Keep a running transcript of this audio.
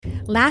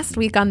Last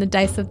week on the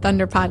Dice of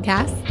Thunder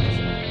podcast.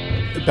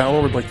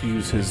 Balnor would like to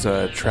use his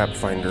trap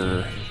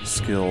finder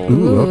skill.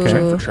 Ooh, okay.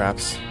 Check for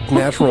traps.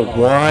 Natural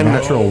one.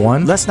 Natural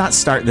one. Let's not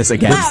start this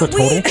again. What's the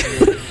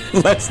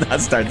total? Let's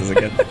not start this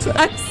again. I'm so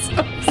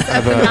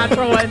upset with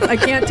natural ones. I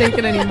can't take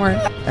it anymore.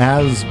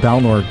 As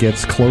Balnor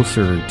gets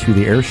closer to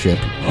the airship,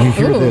 you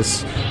hear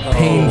this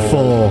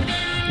painful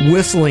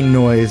whistling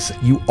noise.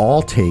 You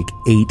all take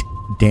 8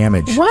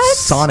 damage. What?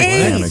 Sonic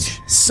 8? damage.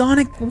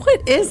 Sonic.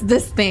 What is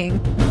this thing?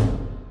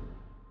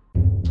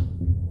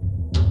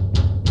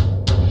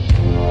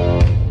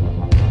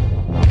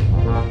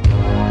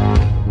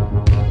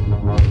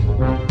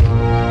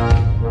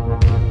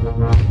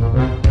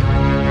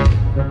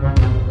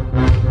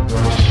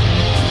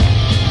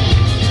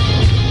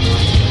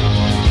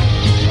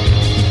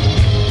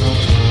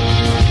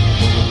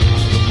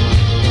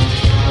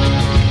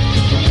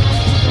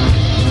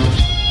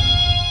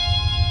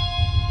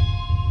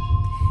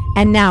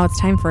 And now it's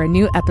time for a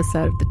new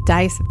episode of the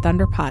Dice of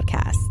Thunder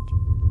podcast.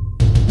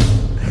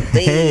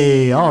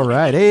 Hey, all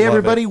right. Hey, Love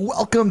everybody.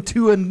 Welcome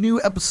to a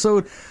new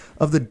episode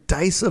of the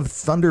Dice of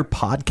Thunder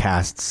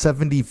podcast.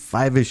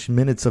 75-ish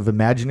minutes of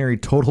imaginary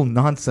total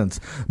nonsense,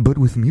 but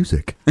with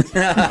music.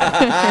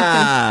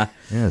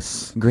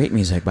 Yes. Great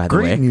music, by the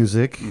way. Great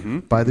music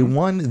by the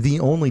one, the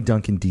only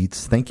Duncan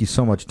Dietz. Thank you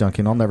so much,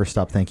 Duncan. I'll never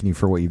stop thanking you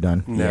for what you've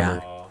done.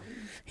 Never. Yeah.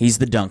 He's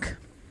the dunk.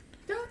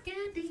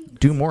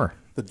 Do more.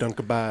 The dunk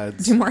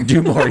abides. Do more.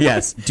 Do more,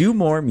 yes. Do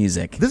more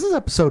music. This is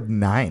episode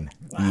 9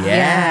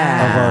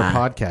 Yeah. of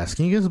our podcast.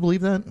 Can you guys believe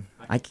that?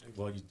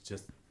 Well, you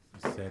just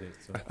said it.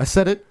 So I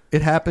said it.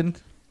 It happened.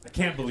 I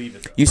can't believe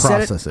it. You said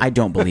Process it. I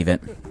don't believe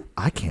it.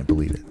 I can't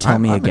believe it. Tell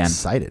me I'm again.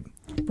 excited.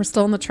 We're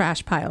still in the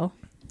trash pile.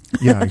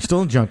 Yeah, you're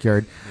still in the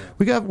junkyard.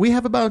 We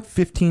have about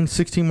 15,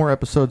 16 more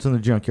episodes in the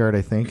junkyard,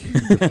 I think.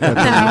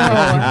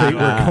 That's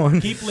we're going.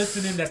 Keep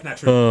listening. That's not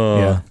true.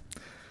 Yeah.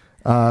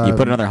 You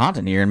put another haunt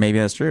in here, and maybe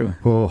that's true.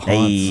 Oh, haunts.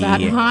 Hey.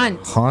 That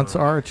haunt. Haunts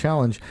are a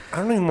challenge. I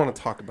don't even want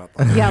to talk about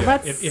that. Yeah,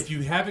 let's. If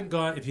you haven't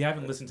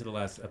listened to the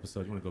last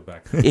episode, you want to go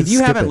back. If you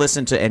Skip haven't it.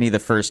 listened to any of the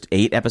first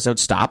 8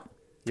 episodes, stop,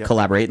 Yep.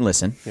 collaborate, and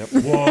listen. Yep.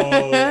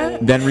 Whoa.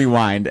 Then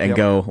rewind and Yep.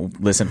 go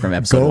listen from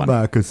episode 1.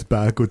 Back is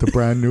back with a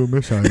brand new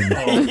mission.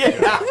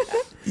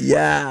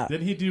 Yeah.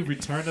 Didn't he do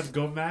Return of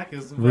Gomac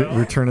as well?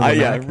 Return of the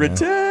Yeah. Mac,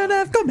 Return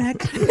of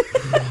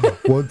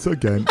Gomac. Once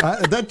again.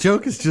 That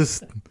joke is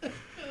just...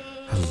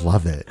 I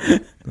love it. I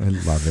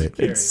love it.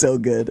 It's so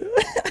good.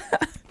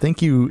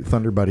 Thank you,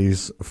 Thunder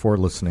Buddies, for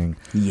listening.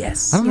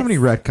 Yes. I don't have any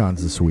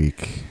retcons this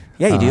week.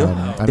 Yeah, you do.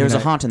 I There was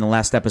mean, a haunt in the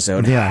last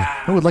episode.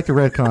 Yeah, I would like to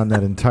retcon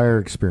that entire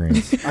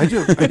experience. I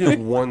do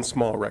one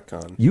small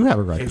retcon. You have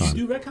a If you retcon.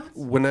 do retcons?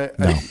 When No,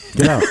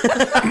 get out.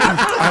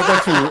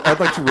 I'd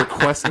like to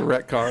request a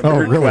retcon. Oh,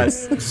 really?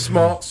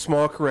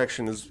 Small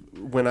correction is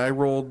when I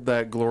rolled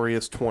that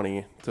glorious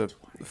 20 to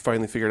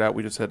finally figure it out.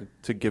 We just had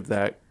to give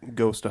that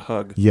ghost a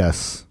hug.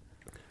 Yes.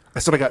 I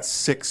said I got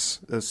 6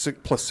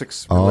 plus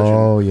 6 religion.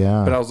 Oh,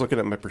 yeah. But I was looking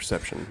at my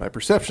perception. My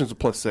perception's a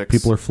plus 6.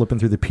 People are flipping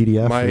through the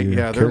PDF. My- of your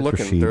yeah, they're character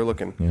looking, sheet. they're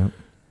looking. Yeah.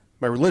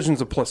 My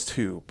religion's a plus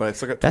 2, but I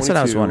still got 22. That's what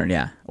I was wondering,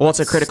 yeah. Well, it's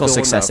a critical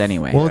Still success enough.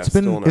 anyway. Well, Yeah, it's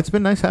still enough.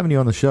 been nice having you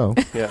on the show.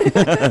 Yeah.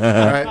 All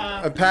right,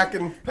 I'm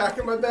packing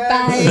my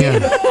bag.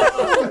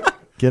 Yeah.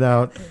 Get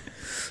out.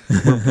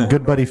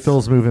 Good buddy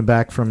Phil's moving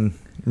back from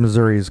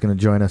Missouri. Is going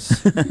to join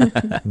us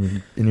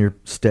in your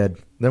stead.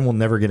 Then we'll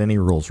never get any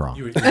rules wrong.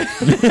 You were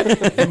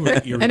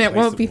And it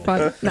won't be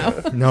irreplaceable.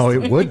 fun. No. No,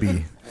 it would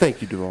be. Thank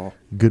you, Du'Vall.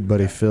 Good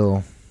buddy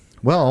Phil.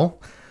 Well,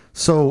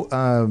 so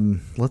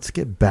let's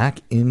get back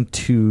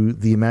into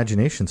the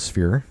imagination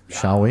sphere,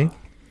 shall we?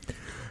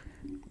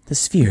 The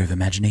sphere of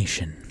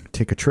imagination.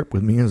 Take a trip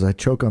with me as I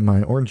choke on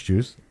my orange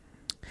juice.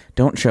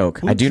 Don't choke.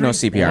 Who I do know drinks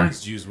CPR.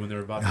 orange juice when they're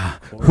about to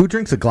Who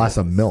drinks a glass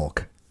of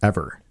milk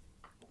ever?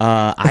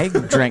 I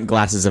drank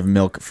glasses of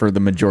milk for the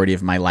majority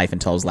of my life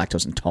until I was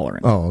lactose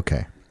intolerant. Oh,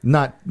 okay.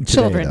 Not today,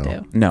 Children though.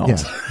 do. No. Yeah.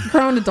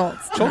 Grown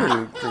adults.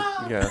 Children,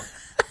 yeah.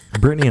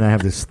 Brittany and I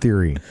have this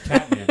theory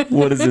Catman.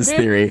 What is this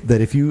theory?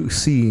 that if you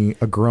see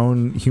a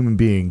grown human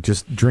being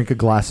just drink a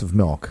glass of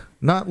milk,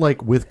 not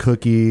like with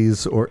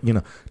cookies or,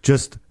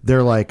 just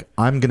they're like,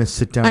 I'm going to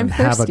sit down I'm and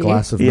have a thirsty.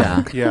 glass of Yeah.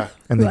 milk. Yeah.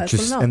 And they Glass of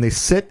just, milk. and they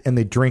sit and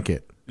they drink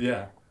it.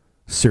 Yeah.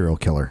 Serial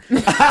killer.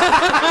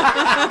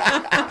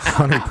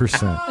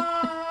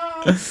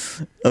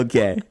 100%.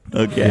 Okay.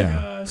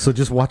 Yeah. So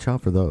just watch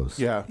out for those.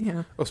 Yeah.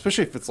 Yeah.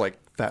 Especially if it's like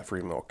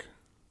fat-free milk.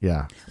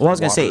 Yeah. Well, I was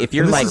going to say, if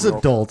you're And like, this is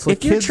adults. Like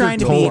if you're kids trying are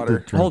to told be, to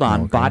drink hold on,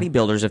 milk, right?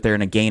 bodybuilders, if they're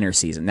in a gainer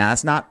season, now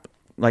that's not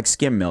like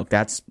skim milk,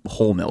 that's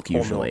whole milk Whole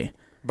usually. milk.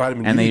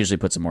 Vitamin And D. they usually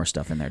put some more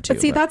stuff in there too.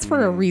 But see, but that's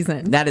for a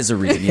reason. that is a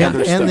reason, yeah.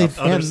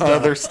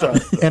 Other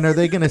stuff. And are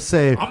they going to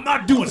say, I'm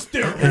not doing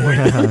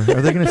steroids.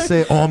 are they going to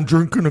say, oh, I'm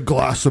drinking a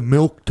glass of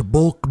milk to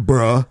bulk,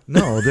 bruh?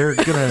 No, they're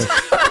going to.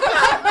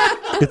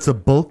 It's a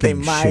bulking They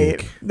might.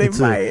 shake. They it's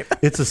might.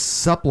 It's a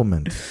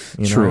supplement.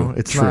 True. Know?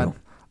 It's True. not,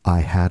 I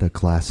had a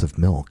glass of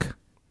milk.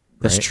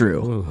 That's right?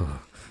 true.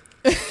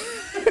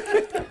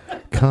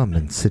 Come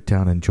and sit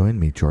down and join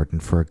me,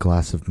 Jordan, for a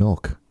glass of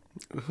milk.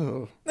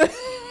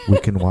 We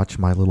can watch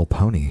My Little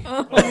Pony.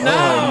 Oh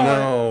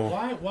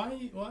no. Why?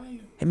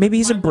 Hey, maybe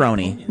he's a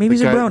brony. Maybe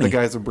he's a brony. The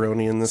guy's a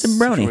brony in this He's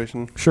a brony.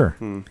 situation. Sure.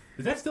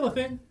 Is that still a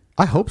thing?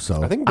 I hope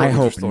so. I think. I bronies are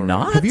hope still around.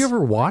 not. Have you ever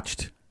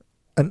watched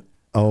an?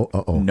 Oh.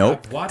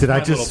 Nope. Watch Did I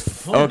My just-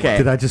 Little Pony. Okay.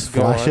 Did I just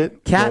Go flash on.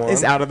 it? Cat Go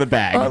is on. out of the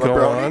bag.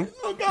 Go on.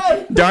 Oh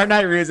God.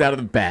 Dar'Nyru is out of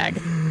the bag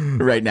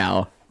right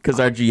now because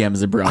our GM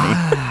is a brony.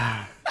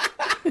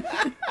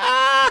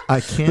 I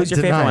can't Who's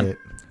your deny favorite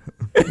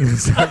it.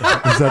 Is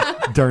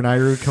that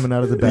Dar'Nyru coming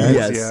out of the bag?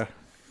 Yes.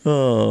 Yeah.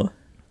 Oh.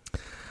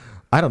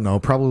 I don't know.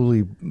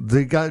 Probably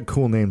they got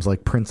cool names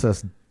like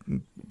Princess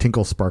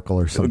Tinkle Sparkle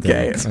or something.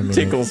 Okay. I mean,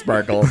 Tinkle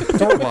Sparkle.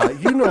 Don't lie.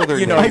 You know their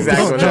You know names.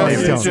 exactly what their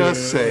just, names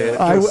just, are. say it.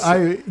 I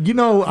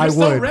You're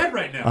so would. red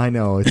right now. I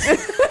know.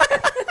 It's,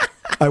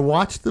 I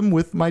watched them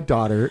with my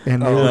daughter,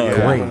 and they were yeah.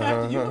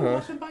 great. You can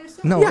watch them by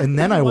yourself. No, and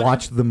then I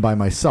watched them by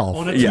myself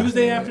On a Yeah.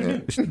 Tuesday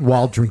afternoon.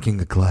 while drinking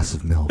a glass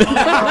of milk,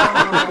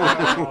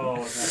 Oh,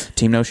 nice.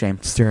 Team No Shame.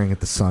 staring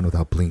at the sun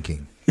without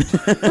blinking.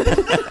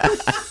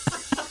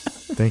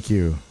 Thank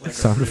you, Like a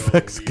sound real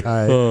effects leader.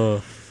 guy.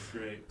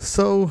 Great.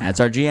 So That's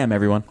our GM,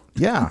 everyone.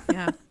 yeah,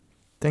 Yeah.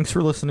 thanks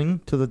for listening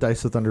to the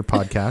Dice of Thunder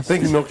podcast.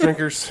 Thank you, milk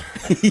drinkers.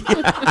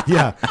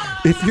 Yeah,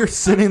 if you're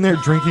sitting there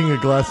drinking a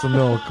glass of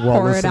milk while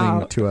Pour it listening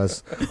out. to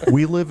us,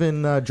 we live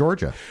in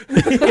Georgia.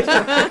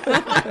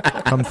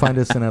 Come find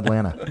us in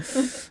Atlanta.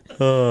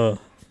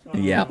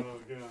 Yeah. Oh,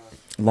 God.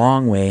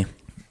 Long way.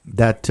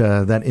 That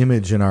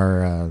image in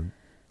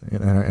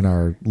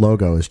our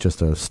logo is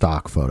just a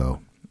stock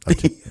photo.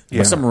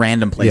 Or some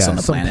random place on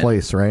the some planet.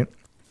 place, right?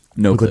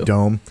 No With clue. a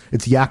dome.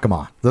 It's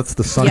Yakima. That's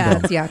the sun Yeah,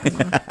 dome. it's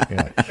Yakima.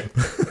 Yeah.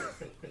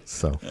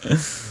 So,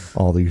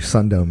 all the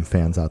Sundome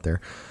fans out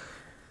there.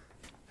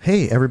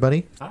 Hey,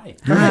 everybody. Hi.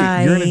 You're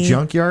in a Hi.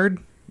 junkyard.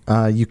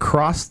 You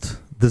crossed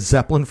the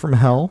Zeppelin from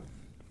hell.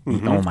 Oh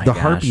my the gosh.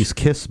 Harpy's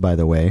Kiss, by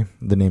the way,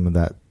 the name of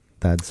that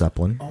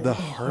Zeppelin. The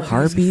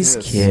Harpy's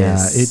Kiss.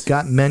 Yeah, it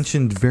got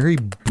mentioned very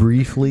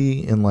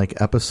briefly in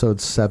like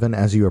episode 7.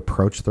 As you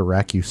approached the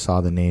wreck, you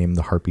saw the name,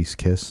 the Harpy's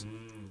Kiss.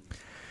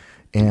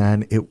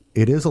 And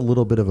it is a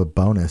little bit of a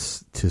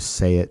bonus to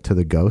say it to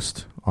the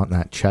ghost on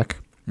that check.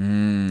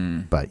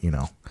 But, you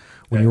know,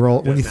 when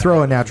you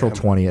throw a natural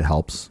 20, it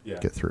helps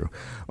get through.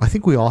 I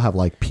think we all have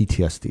like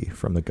PTSD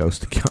from the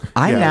ghost encounter.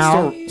 I'm Yeah,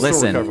 now still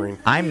listen. recovering.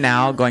 I'm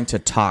now going to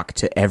talk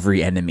to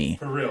every enemy.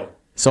 For real.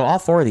 So all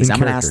 4 of these, In I'm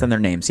going to ask character. them their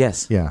names.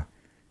 Yes. Yeah.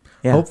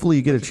 Yeah. Hopefully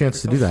you get a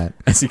chance to do that.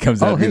 As he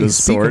comes out Oh, with hey,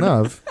 his sword. speaking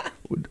of,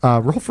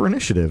 roll for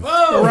initiative.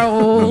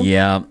 Roll.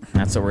 Yeah,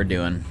 that's what we're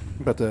doing.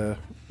 About to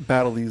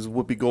battle these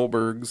Whoopi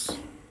Goldbergs.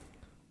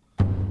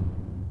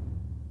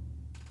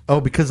 Oh,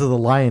 because of the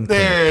Lion King.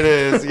 There it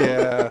is.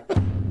 Yeah.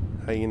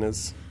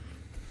 Hyenas.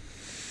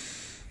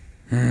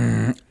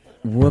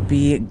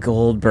 Whoopi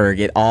Goldberg.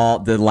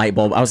 The light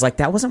bulb. I was like,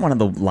 that wasn't one of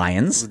the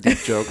lions. Deep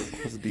joke.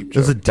 It was a deep It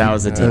was joke. That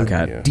was a deep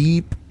cut. Yeah.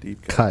 Deep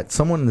Deep cut.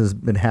 Someone has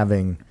been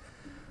having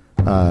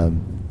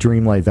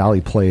Dreamlight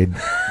Valley played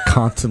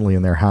constantly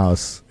in their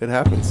house. It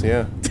happens,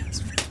 yeah.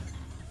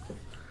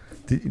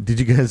 Did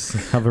you guys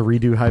have a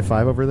redo high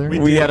five over there? We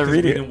did, gotta 'cause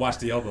read we it. didn't watch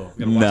the elbow.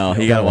 We gotta watch No,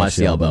 the you elbow. got to watch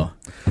the elbow.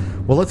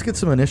 Well, let's get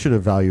some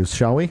initiative values,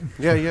 shall we?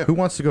 Yeah, yeah. Who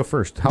wants to go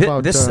first? How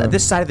about This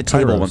side of the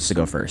table Kainros? wants to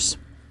go first.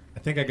 I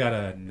think I got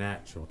a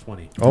natural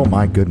 20. Oh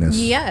my goodness!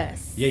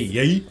 Yes. Yay,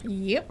 yay.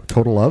 Yep.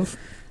 Total of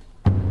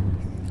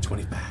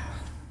 25.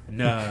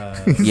 No.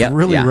 He's Yep,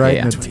 really yeah, writing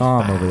yeah, at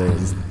Tom over there.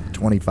 He's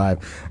 25.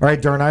 All right,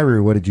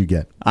 Dar'Nyru, what did you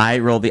get? I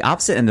rolled the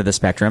opposite end of the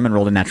spectrum and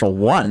rolled a natural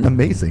 1.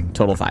 Amazing.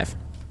 Total 5.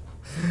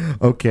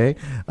 Okay,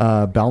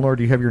 Balnor,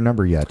 do you have your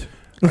number yet?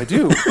 I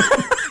do.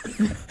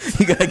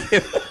 You gotta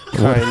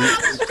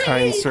give.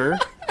 kind sir.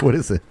 What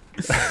is it?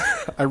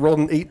 I rolled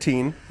an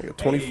 18. I got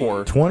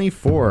 24.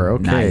 24.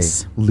 Okay.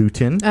 Nice.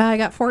 Lutin, I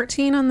got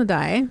 14 on the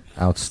die.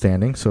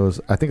 outstanding. So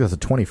I think that's a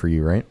 20 for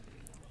you, right?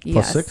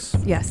 Yes. 6?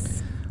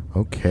 Yes.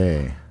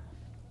 Okay.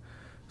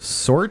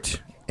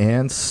 Sort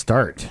and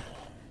start.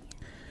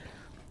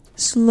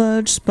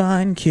 Sludge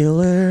spine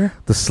killer.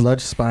 The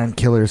sludge spine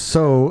killers.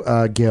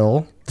 So,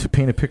 Gil, to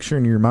paint a picture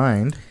in your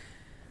mind,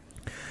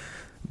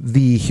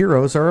 the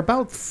heroes are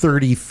about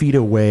 30 feet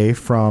away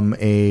from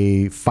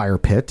a fire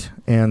pit,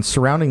 and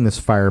surrounding this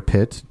fire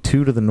pit,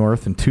 2 to the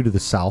north and 2 to the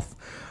south,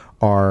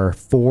 are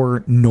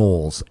 4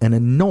 gnolls. And a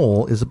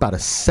gnoll is about a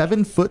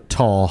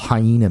 7-foot-tall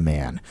hyena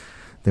man.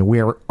 They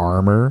wear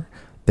armor.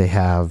 They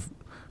have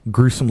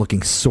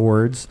gruesome-looking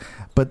swords.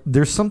 But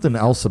there's something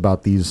else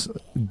about these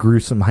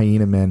gruesome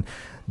hyena men.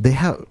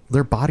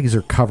 Their bodies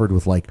are covered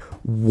with like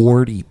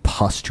warty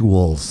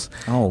pustules.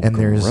 Oh, and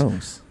there's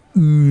gross.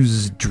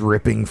 ooze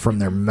dripping from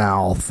their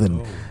mouth,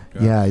 and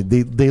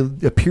they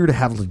appear to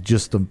have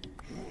just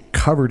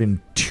covered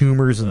in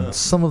tumors, and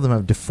some of them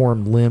have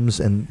deformed limbs,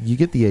 and you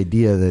get the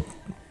idea that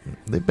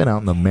they've been out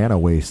in the mana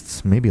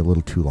wastes maybe a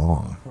little too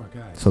long. Poor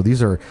guy. So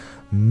these are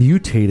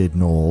mutated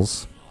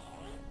gnolls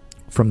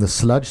from the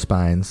sludge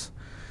spines.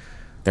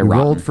 They're We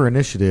rotten. rolled for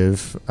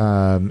initiative,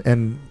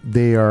 and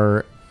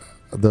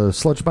the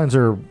sludge spines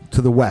are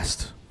to the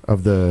west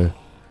of the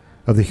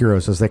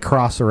heroes as they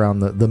cross around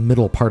the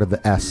middle part of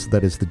the S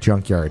that is the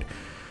junkyard.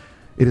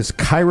 It is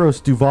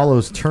Kainros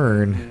Du'Vall's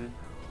turn.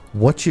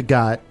 What you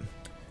got,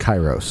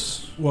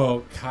 Kainros?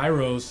 Well,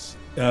 Kainros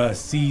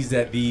sees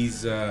that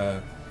these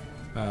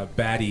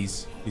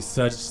baddies, these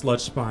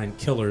sludge spine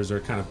killers, are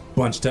kind of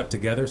bunched up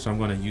together. So I'm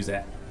going to use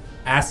that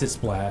acid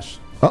splash.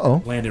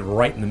 Uh-oh. Landed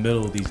right in the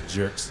middle of these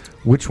jerks.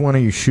 Which one are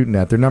you shooting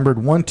at? They're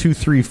numbered 1, 2,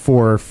 3,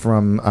 4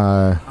 from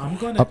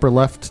upper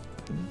left,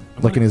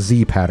 like in a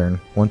Z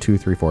pattern. 1, 2,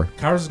 3, 4.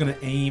 Kainros is going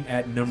to aim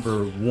at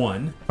number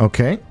 1.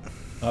 Okay.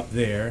 Up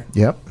there.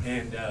 Yep.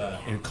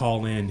 And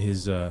call in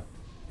his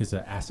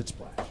acid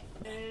splash.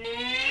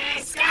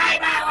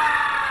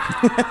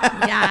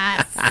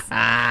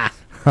 Yes.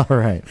 All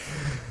right.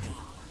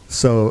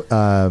 So,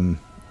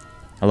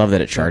 I love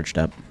that it charged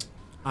up.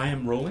 I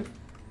am rolling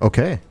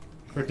okay.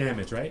 for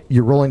damage, right?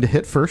 You're rolling to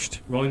hit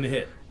first? Rolling to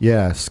hit.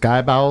 Yeah.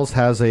 Sky Bowels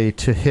has a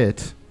to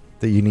hit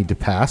that you need to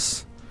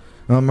pass.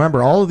 Now,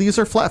 remember, all of these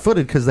are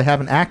flat-footed because they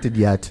haven't acted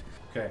yet.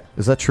 Okay.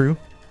 Is that true?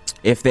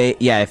 If they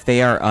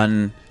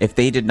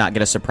did not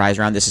get a surprise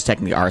round, this is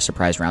technically our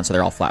surprise round, so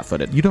they're all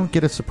flat-footed. You don't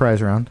get a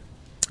surprise round.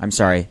 I'm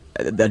sorry,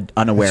 the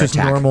unaware It's just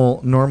attack.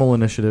 normal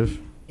initiative.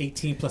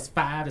 18 plus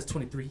 5 is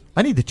 23.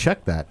 I need to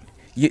check that.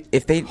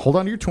 If they Hold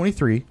on to your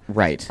 23.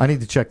 right, I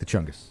need to check the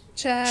Chungus.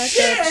 Check the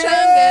Chungus.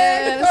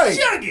 Hey,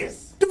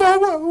 Chungus!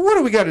 Du'Vall, what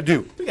do we got to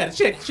do? We got to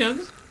check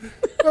Chungus.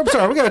 I'm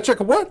sorry, we got to check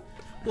a what?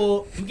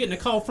 Well, I'm getting a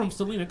call from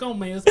Selena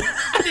Gomez.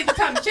 I think it's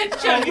time to check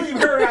Chungus.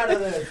 Leave her out of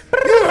this.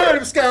 You heard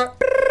him,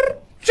 Scott.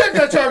 Check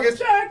that Chungus.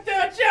 Check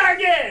the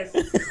Chungus!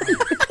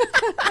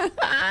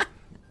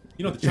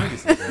 You know what the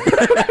Chungus is,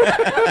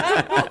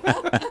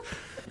 right?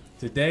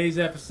 Today's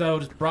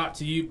episode is brought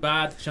to you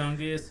by the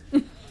Chungus.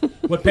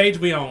 What page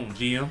we on,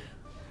 GM?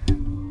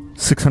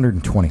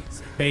 620.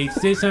 Page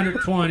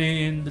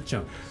 620 in the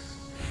Chungus.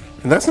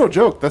 And that's no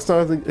joke. That's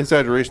not an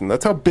exaggeration.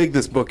 That's how big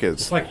this book is.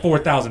 It's like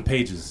 4,000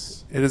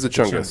 pages. It is a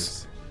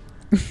Chungus.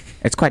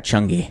 it's quite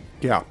chungy.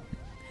 Yeah.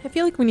 I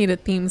feel like we need a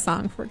theme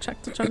song for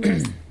Check the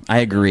Chungus. I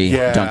agree,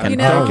 Yeah. Duncan. You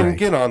know- Duncan, Alright.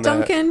 get on that.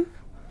 Duncan,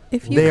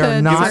 if you They could,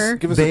 are not. sir.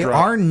 Give us a They drop.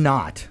 are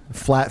not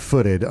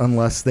flat-footed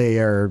unless they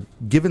are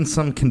given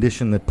some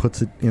condition that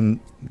puts it in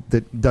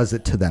that does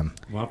it to them.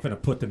 Well, I'm going to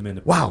put them in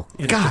the Wow,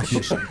 in a gosh,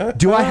 condition.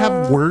 do I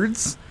have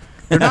words?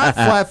 They're not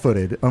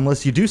flat-footed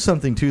unless you do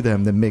something to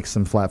them that makes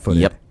them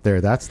flat-footed. Yep. There,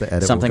 that's the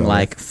edit. Something we'll go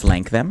like with.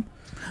 flank them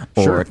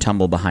or Sure.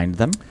 tumble behind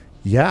them.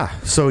 Yeah.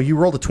 So you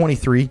rolled a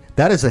 23.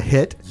 That is a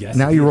hit. Yes,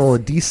 Now it you is. roll a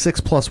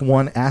D6 plus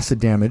 1 acid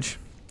damage.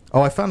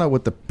 Oh, I found out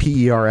what the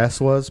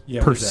PERS was.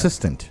 Yeah, what is that?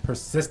 Persistent.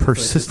 Persistent.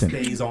 Persistent. So it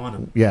just stays on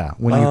them. Yeah.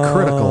 When you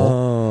critical,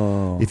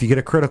 Oh. if you get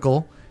a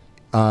critical,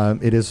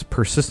 it is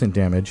persistent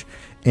damage.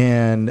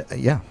 And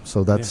yeah,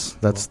 so that's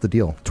the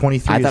deal.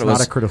 23 I is thought it not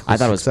was. a critical I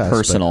thought it was success, but-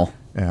 personal.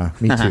 Yeah,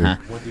 me too.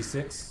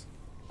 1d6.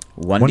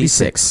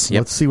 1d6. Yep.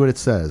 Let's see what it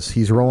says.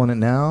 He's rolling it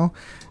now.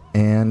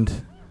 And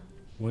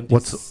 1d6.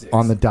 what's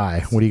on the die?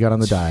 What do you got on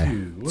the die?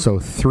 2. So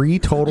 3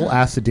 total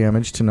acid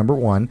damage to number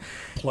 1.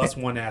 Plus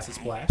 1 acid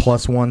splash.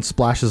 Plus 1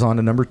 splashes on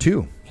to number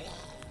 2.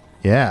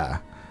 Yeah.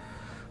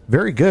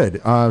 Very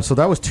good. So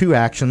that was 2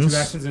 actions. 2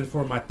 actions, and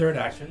for my third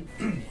action,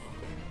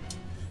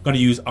 going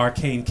to use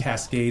Arcane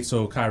Cascade,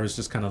 so Kainros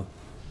just kind of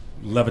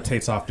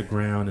levitates off the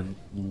ground and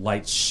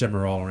lights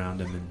shimmer all around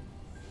him, and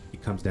he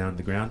comes down to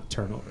the ground,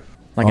 turn over.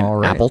 Like an All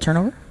right. apple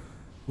turnover?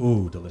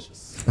 Ooh,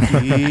 delicious.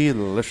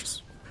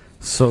 Delicious.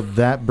 So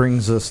that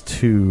brings us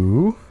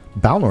to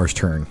Balnor's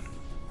turn.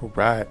 All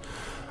right.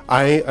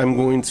 I am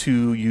going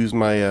to use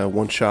my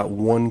one shot,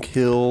 one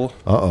kill.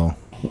 Uh-oh.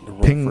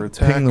 Roll Ping, for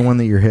attack. ping the one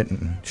that you're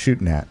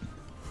shooting at.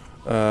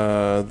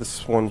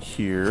 This one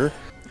here.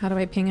 How do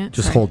I ping it?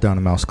 Just Sorry. hold down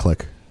and mouse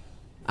click.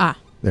 Ah,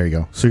 There you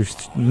go. So you're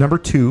number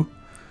 2,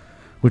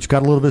 which got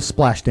a little bit of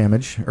splash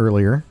damage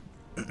earlier.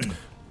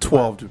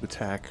 12 to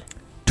attack.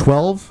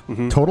 12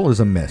 total is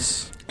a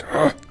miss.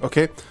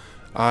 Okay.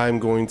 I'm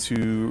going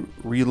to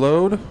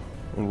reload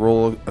and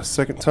roll a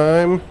second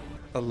time.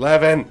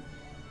 11.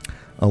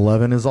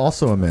 11 is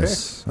also a Okay.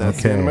 miss.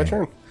 That's the end of my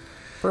turn.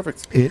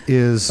 Perfect. It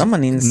is Someone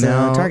needs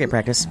now, target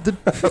practice.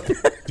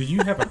 Do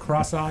you have a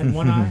cross eye and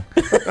one eye?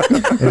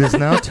 It is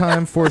now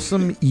time for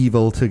some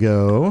evil to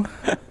go.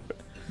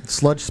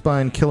 Sludge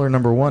Spine Killer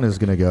number 1 is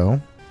going to go,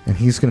 and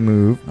he's going to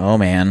move. Oh,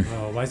 man.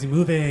 Oh, why is he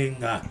moving?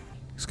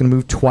 He's going to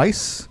move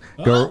twice.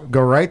 Go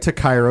right to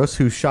Kainros,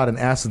 who shot an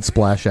acid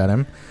splash at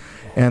him,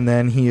 and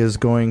then he is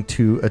going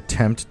to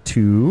attempt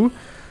to.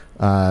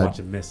 Watch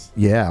him miss.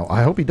 Yeah,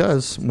 I hope he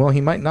does. Well,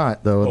 he might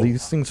not though. Oh.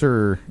 These things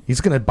are. He's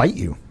going to bite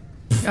you.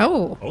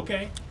 oh,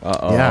 Okay.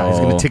 Uh-oh. Yeah, he's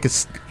going to take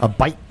a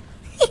bite.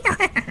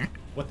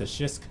 What the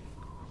shisk?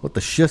 What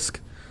the shisk?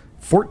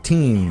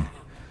 14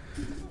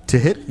 to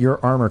hit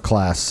your armor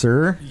class,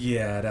 sir.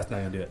 Yeah, that's not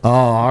going to do it.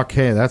 Oh,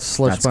 okay. That's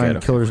Sludge That's Spine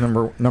good. Killer's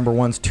number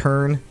 1's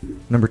turn.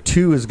 Number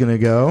 2 is going to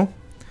go.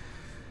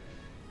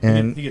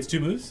 And He gets 2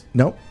 moves?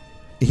 nope,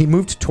 he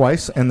moved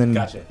twice and then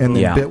Gotcha. and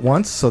then Yeah. bit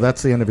once, so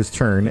that's the end of his I'm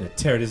turn. going to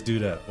tear this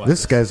dude up. Watch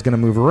This guy's going to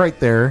move right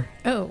there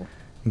oh.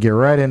 and get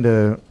right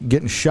into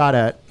getting shot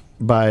at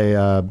by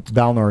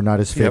Balnor, not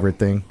his favorite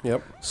thing.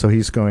 Yep. So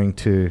he's going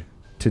to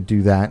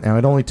do that. Now,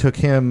 it only took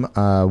him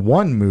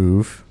 1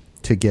 move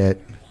to get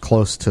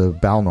close to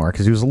Balnor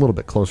because he was a little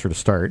bit closer to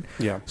start.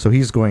 Yeah. So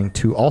he's going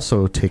to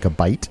also take a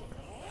bite.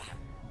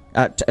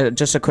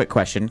 Just a quick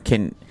question: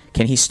 Can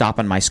he stop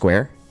on my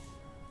square?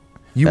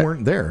 You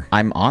weren't there.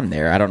 I'm on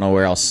there. I don't know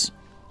where else.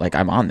 Like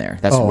I'm on there.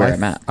 That's where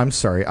I'm at. I'm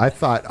sorry. I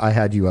thought I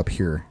had you up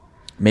here.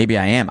 Maybe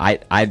I am.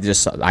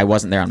 I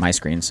wasn't there on my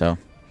screen, so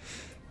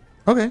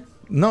Okay.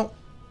 No.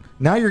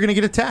 Now you're going to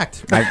get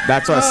attacked.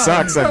 that's what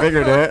sucks. I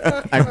figured it.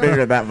 I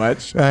figured that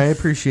much. I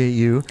appreciate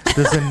you.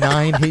 Does a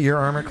 9 hit your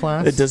armor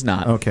class? It does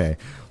not. Okay.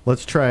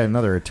 Let's try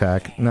another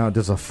attack. Now,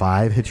 does a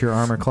 5 hit your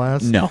armor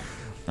class? No.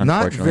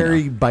 Not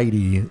very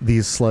bitey,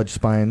 these sludge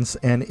spines,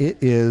 and it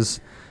is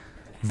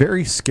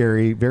very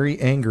scary, very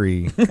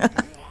angry,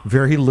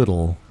 very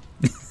little.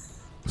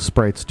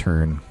 Sprite's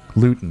turn.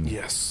 Lutin.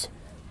 Yes.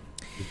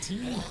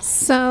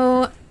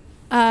 So,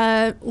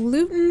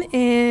 Lutin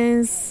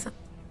is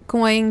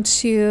going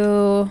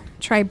to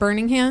try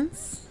Burning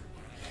Hands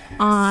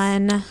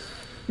on.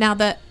 Now,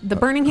 the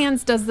Burning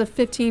Hands does the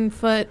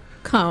 15-foot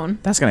cone.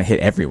 That's gonna hit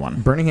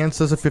everyone. Burning Hands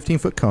does a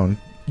 15-foot cone.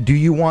 Do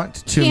you want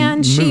to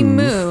Can she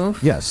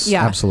move? Yes,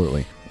 Yeah.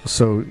 absolutely.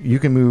 So you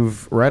can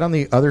move right on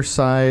the other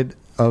side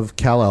of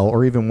Kal-El,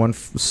 or even one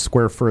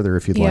square further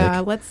if you'd Yeah,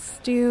 like. let's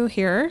do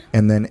here.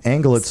 And then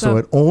angle it so So-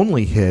 it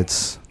only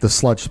hits the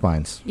sludge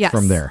spines Yes.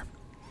 from there.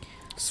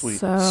 Sweet.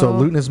 So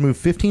Lutin has moved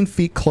 15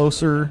 feet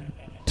closer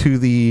to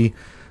the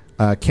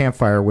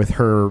campfire with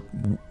her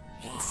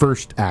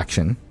first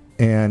action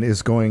and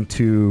is going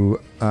to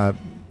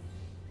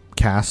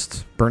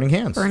cast Burning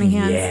Hands. Burning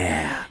Hands.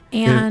 Yeah.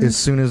 And As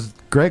soon as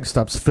Gregg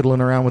stops fiddling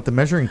around with the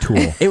measuring tool.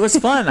 It was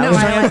fun. I No, was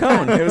I on a like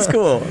cone. It was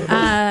cool.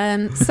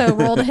 so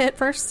roll to hit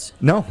first.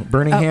 No,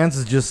 Burning Hands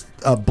is just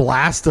a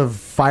blast of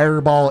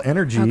fireball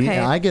energy. Okay.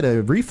 I get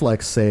a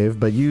reflex save,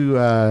 but you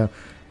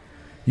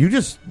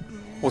just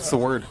What's the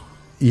word?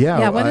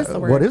 Yeah, what is the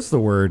word? What is the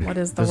word? What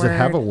is the Does it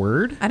have a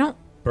word? word? I don't.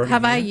 Burning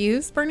Have I Hands?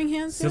 used Burning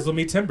Hands? yet? Sizzle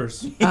me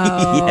timbers.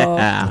 Oh.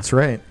 Yeah. That's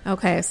right.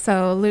 Okay,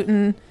 so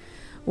Lutin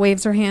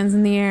waves her hands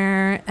in the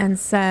air and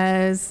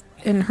says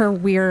in her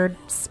weird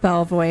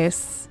spell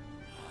voice,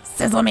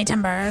 "Sizzle me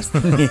timbers."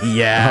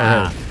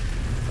 Yeah.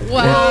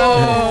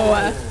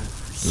 Whoa!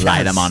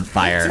 Light them on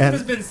fire.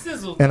 Timber's been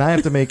sizzled. And I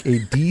have to make a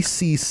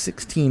DC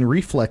 16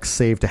 reflex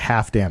save to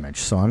half damage.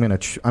 So I'm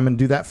gonna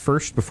do that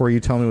first before you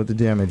tell me what the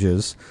damage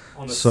is.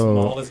 On the So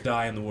smallest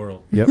die in the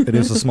world. yep, it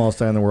is the smallest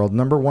die in the world.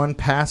 Number 1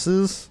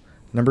 passes.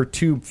 Number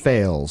 2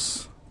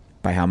 fails.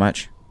 By how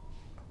much?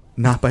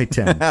 Not by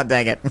 10. Oh,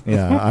 dang it.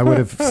 Yeah, I would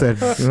have said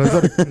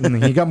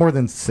he got more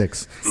than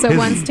 6. So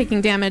one's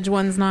taking damage,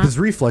 one's not. His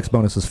reflex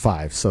bonus is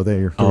 5, so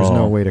there was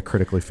no way to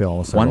critically fail.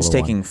 unless I One's rolled a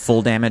taking 1.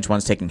 full damage,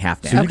 one's taking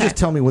half So damage. you just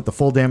tell me what the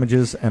full damage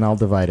is, and I'll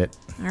divide it.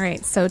 All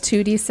right, so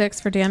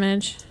 2d6 for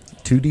damage.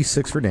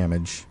 2d6 for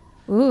damage.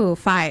 Ooh,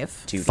 5.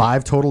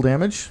 5 total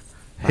damage.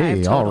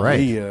 Hey, total. all right.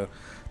 Yeah.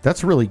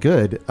 That's really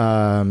good.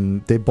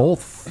 They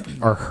both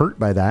are hurt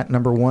by that.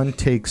 Number 1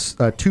 takes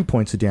 2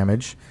 points of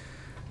damage.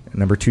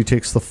 Number 2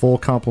 takes the full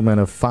complement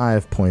of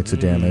 5 points of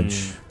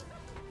damage.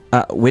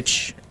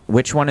 Which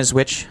one is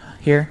which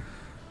here?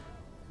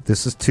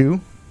 This is 2.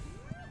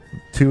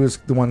 2 is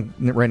the one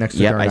right next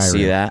to Yep, Dar'Nyru. I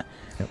see that.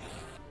 Yep.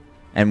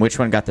 And which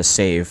one got the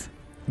save?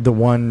 The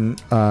one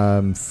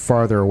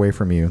farther away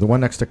from you. The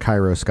one next to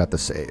Kainros got the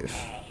save.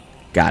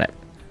 Got it.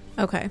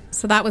 Okay,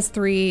 so that was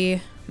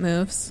 3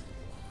 moves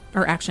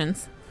or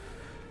actions.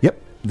 Yep.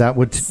 That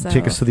would So-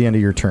 take us to the end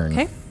of your turn.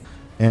 Okay.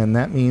 And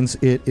that means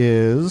it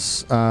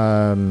is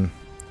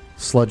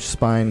Sludge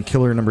Spine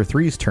Killer number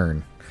 3's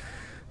turn.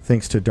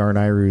 Thanks to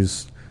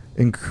Dar'Nyru's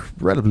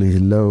incredibly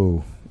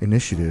low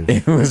initiative.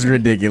 It was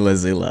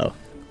ridiculously low.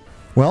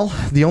 Well,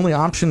 the only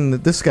option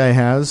that this guy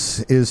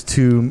has is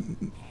to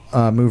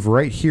move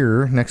right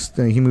here. Next,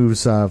 he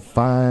moves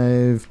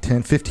 5,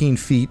 10, 15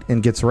 feet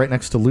and gets right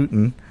next to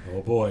Lutin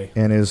Oh boy.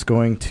 and is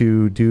going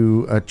to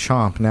do a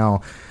chomp.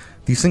 Now,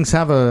 these things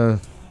have a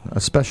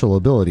special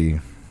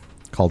ability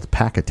called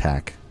Pack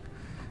Attack.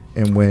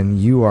 And when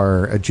you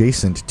are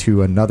adjacent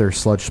to another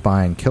Sludge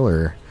Spine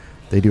killer,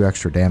 they do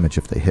extra damage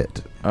if they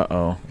hit.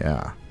 Uh-oh.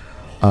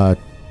 Yeah.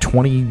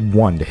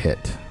 21 to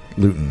hit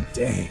Lutin.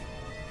 Dang.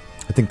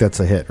 I think that's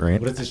a hit, right?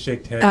 What is this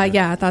shaked head?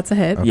 Yeah, that's a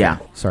hit. Okay. Yeah.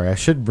 Sorry, I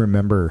should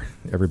remember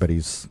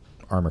everybody's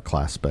armor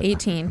class, but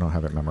 18. I don't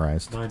have it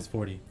memorized. Mine's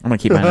 40. I'm going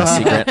to keep mine a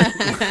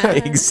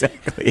secret.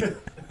 Exactly.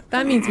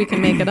 That means we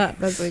can make it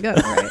up as we go,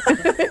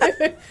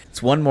 right?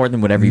 It's one more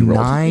than whatever you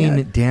rolled.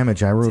 9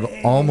 damage. I rolled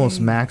almost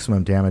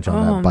maximum damage on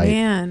Oh, that bite.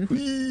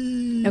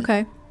 man.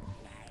 Okay.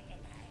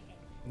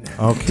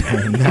 Okay,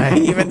 I nice.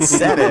 even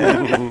said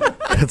it.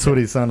 That's what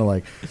he sounded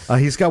like.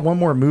 He's got one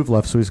more move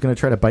left, so he's going to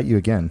try to bite you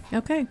again.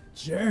 Okay.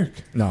 Jerk.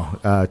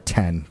 No,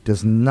 10.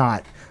 Does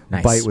not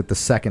Nice. bite with the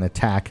second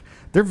attack.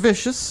 They're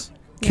vicious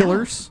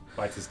killers.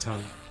 Bites his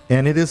tongue.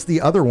 And it is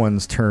the other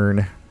one's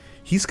turn.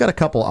 He's got a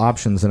couple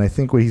options, and I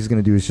think what he's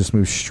going to do is just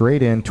move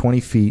straight in 20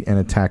 feet and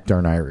attack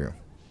Dar'Nyru.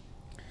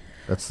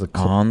 That's the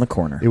On the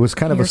corner. It was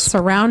kind of You're a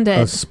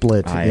surrounded.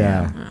 split. I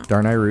Yeah. am.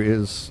 Dar'Nyru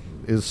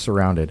is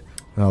surrounded.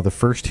 The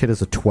first hit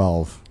is a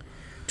 12.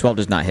 12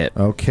 does not hit.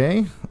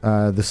 Okay.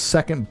 The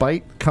second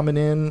bite coming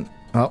in.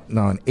 Oh,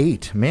 no, an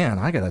 8. Man,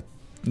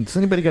 does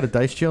anybody got a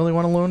dice jail they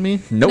want to loan me?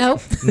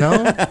 Nope.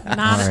 No? Not All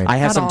right. I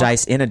have at some all.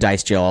 dice in a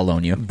dice jail. I'll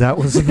loan you. That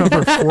was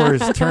number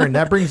 4's turn.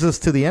 That brings us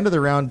to the end of the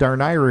round.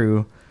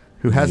 Dar'Nyru,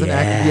 who hasn't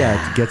acted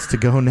yet, gets to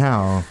go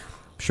now. I'm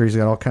sure he's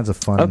got all kinds of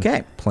fun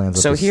plans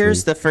up So his here's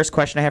sleeve. the first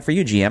question I have for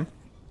you, GM.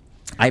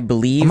 I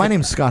believe... My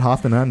name's Scott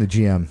Hoffman. I'm the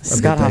GM. of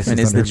Scott the Dice Hoffman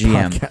is the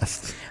Thunder GM.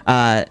 podcast.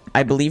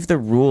 I believe the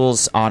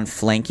rules on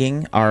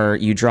flanking are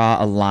you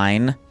draw a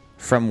line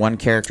from one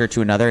character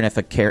to another, and if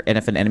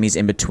an enemy's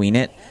in between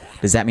it,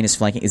 does that mean it's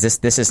flanking?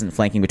 This isn't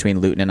flanking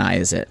between Lutin and I,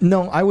 is it?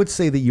 No, I would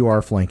say that you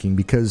are flanking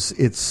because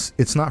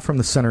it's not from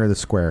the center of the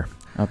square.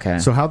 Okay.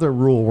 So how the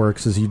rule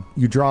works is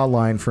you draw a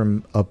line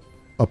from a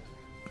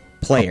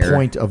Player. a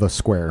point of a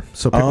square.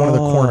 So pick one of the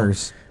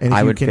corners, and I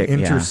if you would can pick- yeah.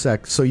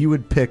 intersect. So you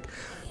would pick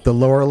the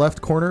lower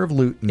left corner of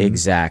Lutin,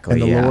 Exactly,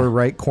 and the yeah. lower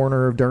right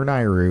corner of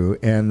Dar'Nyru,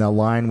 and the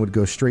line would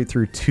go straight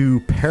through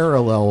two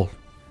parallel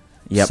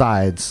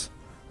sides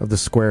of the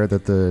square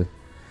that the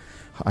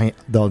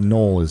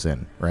gnoll is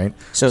in. Right.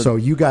 So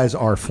you guys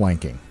are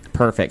flanking.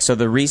 Perfect. So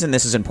the reason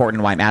this is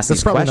important, why I'm asking That's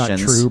these probably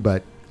questions, not true,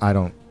 but I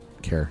don't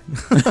care.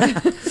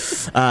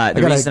 the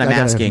reason I'm I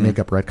gotta asking make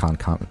up retcon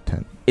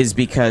content. is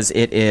because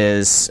it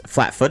is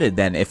flat-footed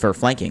then if we're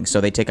flanking.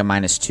 So they take a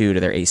 -2 to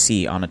their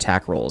AC on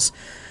attack rolls.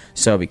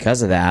 So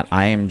because of that,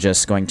 I am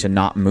just going to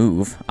not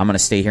move. I'm going to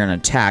stay here and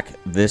attack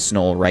this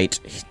gnoll right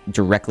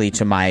directly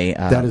to my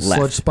That is left.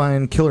 Sludge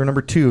Spine Killer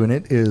number 2, and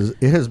it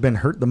has been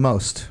hurt the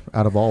most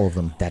out of all of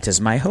them. That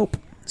is my hope.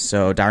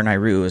 So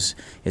Dar'Nyru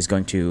is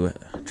going to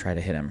try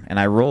to hit him. And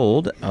I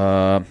rolled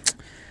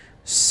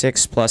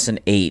 6 plus an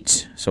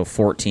 8, so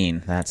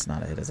 14. That's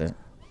not a hit, is it?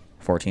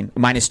 14.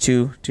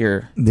 -2 to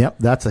your... Yep,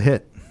 that's a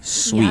hit.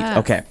 Sweet. Yes.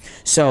 Okay.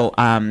 So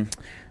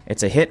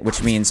it's a hit,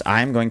 which means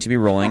I'm going to be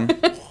rolling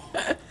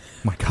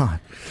My God.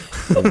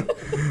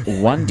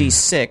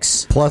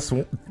 1d6. Plus,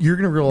 you're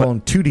going to roll on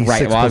 2d6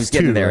 Right, well, I plus was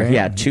getting 2, there. right?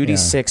 Yeah,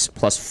 2d6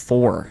 plus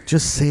 4.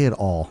 Just say it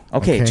all.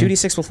 Okay,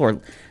 2d6 plus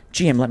 4.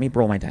 GM, let me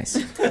roll my dice.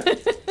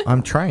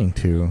 I'm trying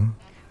to.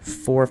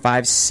 4,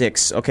 5,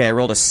 6. Okay, I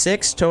rolled a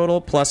 6 total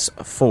plus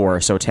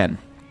 4, so 10.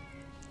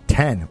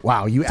 10.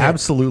 Wow, you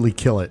absolutely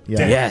kill it.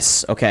 Yeah.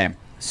 Yes. Okay.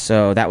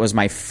 So that was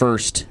my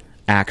first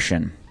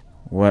action.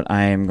 What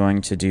I am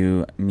going to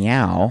do,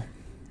 meow.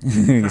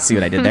 You see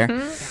what I did there?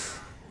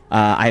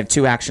 I have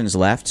 2 actions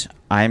left.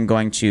 I am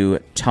going to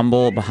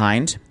tumble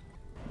behind,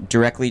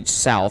 directly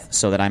south,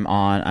 so that I'm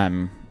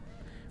on.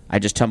 I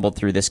just tumbled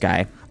through this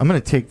guy. I'm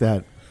going to take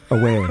that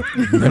away.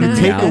 I'm going to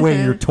take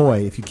away your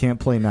toy if you can't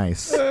play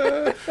nice.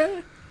 All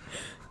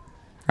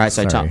right,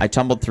 so Sorry. I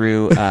tumbled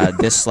through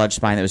this sludge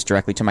spine that was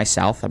directly to my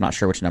south. I'm not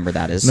sure which number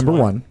that is. Number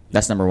 1.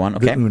 That's number 1.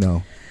 Okay. The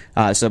Uno.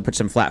 So put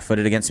some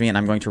flat-footed against me, and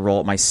I'm going to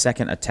roll my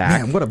second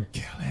attack. Man,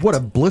 what a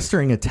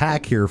blistering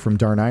attack here from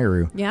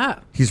Dar'Nyru. Yeah.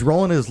 He's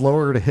rolling his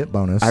lower to hit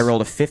bonus. I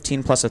rolled a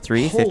 15 plus a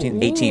 3,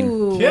 15, 18.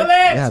 Ooh. Kill it!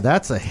 Yeah,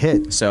 that's a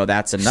hit. So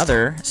that's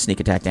another sneak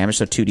attack damage.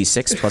 So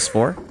 2d6 plus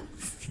 4.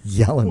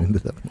 Yelling into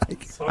the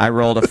mic. I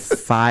rolled a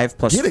 5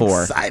 plus Get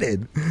 4.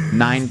 excited.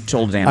 9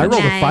 total I damage.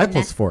 rolled a 5 Nine.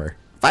 plus 4.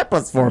 5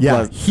 plus 4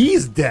 Yeah, plus.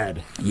 he's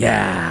dead.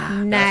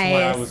 Yeah. That's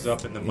why I Nice. was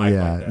up in the mic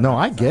Yeah, like that. no,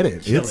 I get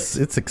it. Kill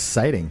It's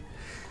exciting.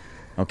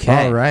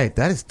 Okay. All right,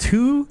 that is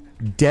 2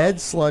 dead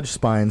sludge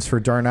spines for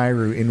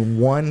Dar'Nyru in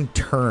one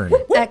turn.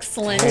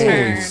 Excellent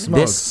turn.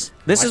 Smokes.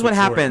 This is what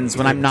Michael happens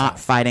when Jordan. I'm not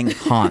fighting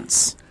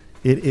haunts.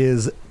 It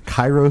is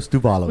Kainros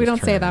Du'Vall's We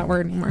don't say turn. that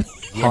word anymore.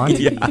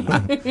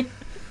 Haunt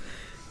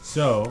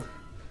So,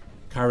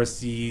 Kyra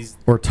sees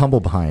or tumble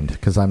behind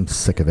because I'm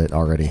sick of it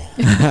already.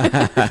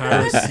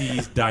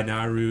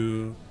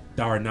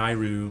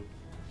 Dar'Nyru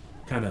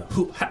kind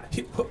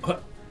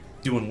of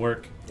doing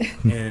work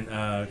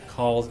and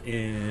calls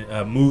in,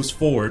 moves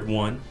forward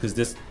one because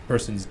this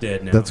person's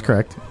dead now. That's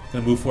correct.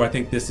 Gonna move forward. I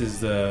think this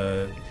is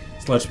the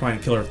Sludge Spine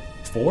Killer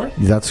 4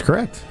 That's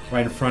correct.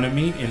 right in front of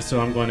me, and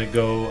so I'm going to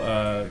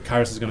go.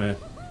 Kairos is going to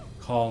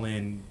call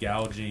in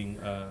gouging,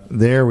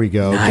 There we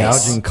go.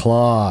 Nice. Gouging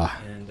claw.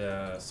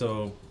 and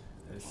so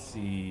let's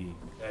see.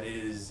 That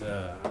is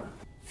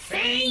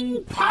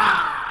Fang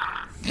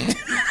paw.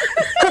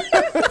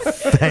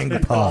 Fang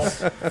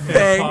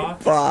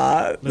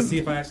paw. Let's see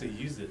if I actually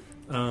use it.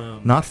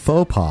 Not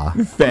faux paw.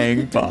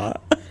 Fang paw.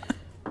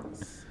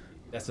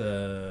 That's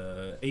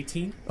a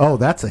 18. Oh,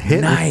 that's a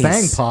hit Nice. with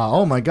fang paw.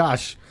 Oh my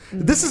gosh.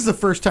 This is the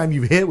first time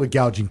you've hit with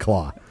gouging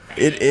claw.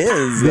 It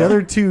is. The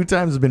other 2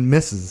 times have been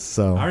misses,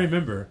 so I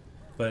remember,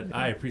 but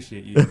I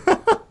appreciate you doing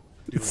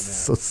it's that.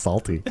 so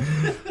salty.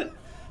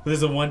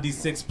 There's a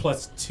 1d6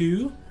 plus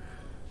 2.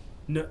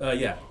 No,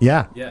 yeah,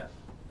 Yeah. yeah.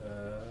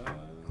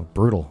 Oh,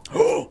 brutal.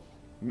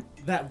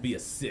 That would be a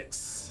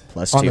 6.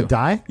 Plus On 2. the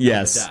die?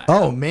 Yes. Die.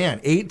 Oh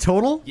man, 8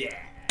 total? Yeah.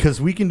 Because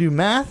we can do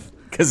math.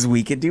 Because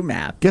we can do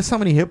math. Guess how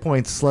many hit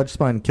points sludge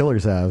spine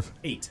killers have?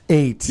 8.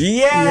 8.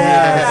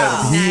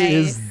 Yeah. He Nice.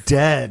 is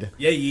dead.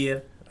 Yeah.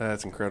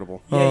 That's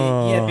incredible.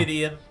 Yeah,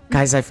 video.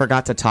 Guys, I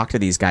forgot to talk to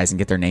these guys and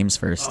get their names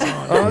first.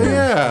 Oh,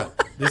 yeah.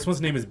 This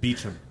one's name is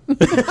Beecham.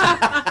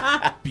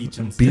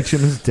 Beecham.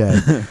 Beecham is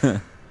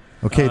dead.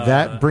 Okay,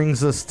 that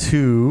brings us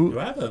Do to.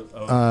 I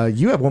have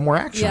You have one more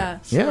action. Yeah.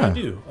 Sure I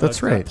do. That's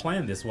 'cause right. I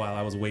planned this while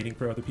I was waiting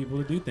for other people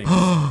to do things.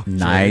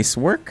 Nice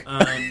work.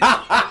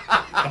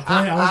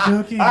 I was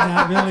joking,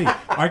 not really.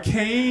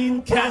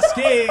 Arcane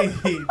Cascade.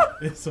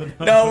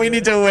 No, we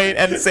need to wait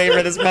and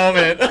savor this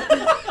moment.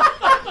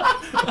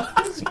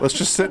 Let's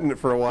just sit in it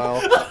for a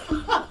while.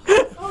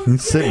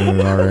 He's sitting in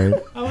it all right.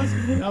 I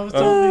was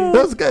totally.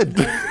 That was good.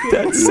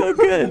 That's so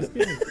good.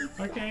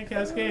 Arcane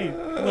Cascade.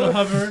 A little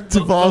hover.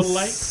 Du'Vall's little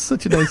light.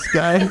 such a nice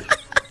guy.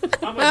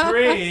 I'm a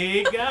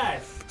great guy.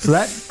 So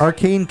that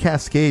arcane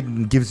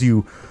cascade gives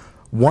you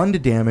 1 to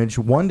damage,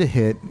 1 to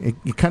hit. It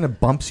kind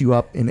of bumps you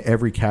up in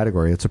every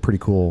category. It's a pretty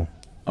cool.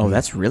 Oh,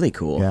 that's really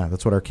cool. Yeah,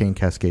 that's what arcane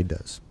cascade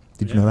does.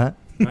 Did you know that?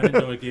 I didn't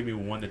know it gave me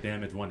 1 to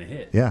damage, 1 to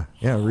hit. Yeah.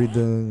 Read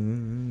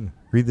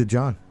the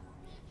John.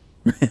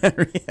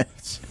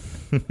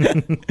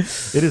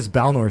 It is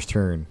Balnor's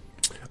turn.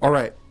 All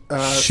right.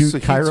 Shoot so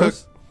he Kainros. took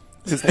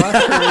his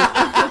last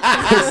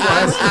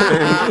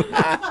turn.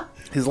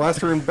 His last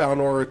turn,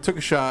 Balnor took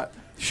a shot,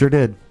 Sure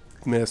did.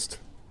 missed.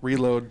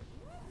 Reload.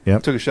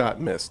 Yep. Took a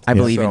shot, missed. I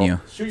believe in So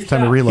you. It's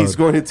time to reload. He's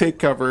going to take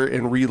cover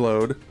and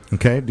reload.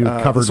 Okay, do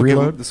a covered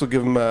reload. This will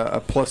give him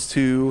a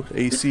 +2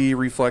 AC,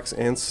 reflex,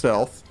 and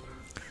stealth.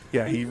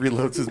 Yeah, he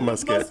reloads his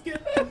musket.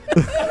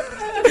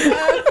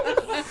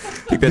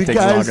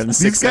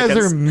 These guys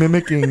are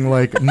mimicking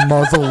like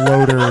muzzle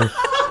loader.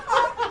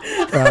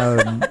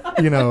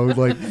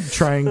 Like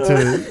trying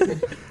to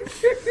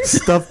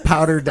stuff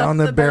powder down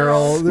the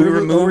barrel.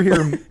 Over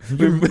here.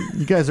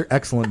 You guys are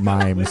excellent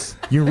mimes.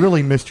 You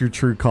really missed your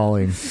true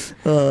calling.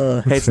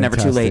 Hey, it's never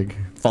too late.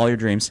 fantastic. Follow your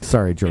dreams.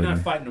 Sorry, You're not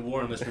Jordan. fighting a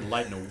war unless you're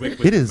lighting a wick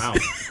with It your is. mouth.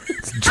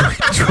 It's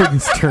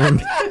Jordan's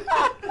turn.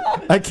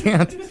 I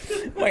can't.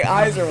 My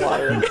eyes are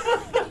watering.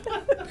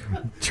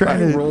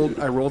 Trying I to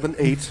rolled an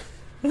 8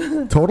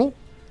 total.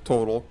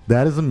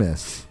 That is a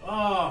miss.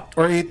 Oh,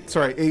 Or 8.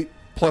 Sorry, 8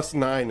 plus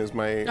 9 is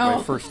my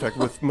first tech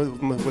with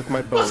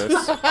my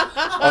bonus.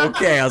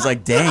 Okay, I was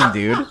like, dang,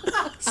 dude.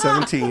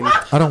 17.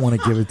 I don't want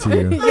to give it to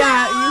you.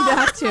 Yeah, you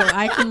have to.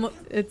 I can.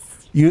 It's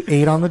You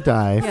 8 on the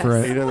die Yes. for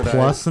 8 on the a die.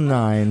 plus a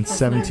 9,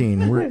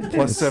 17. We're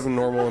Plus 7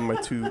 normal and my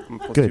plus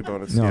good. 2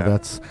 bonus. No, yeah.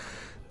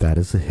 that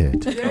is a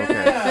hit.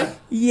 Okay.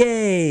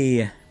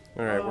 Yay. All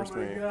right, where's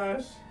my...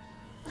 gosh.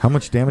 How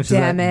much damage does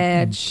that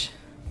damage.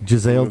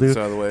 Giselle Move do? this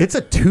out of the way. It's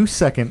a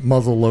 2-second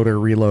muzzle loader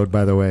reload,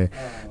 by the way,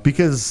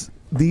 because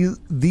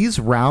these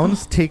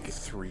rounds take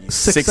 6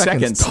 6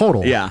 seconds.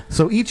 total. Yeah.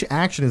 So each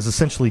action is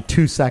essentially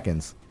 2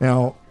 seconds.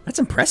 Now, That's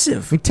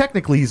impressive. I mean,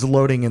 technically, he's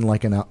loading in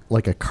like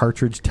a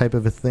cartridge type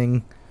of a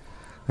thing.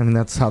 I mean,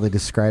 that's how they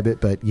describe it.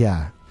 But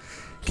yeah,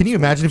 can you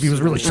imagine if he was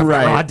really shoving the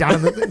rod down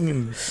in the thing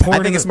and pouring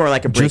I think it's more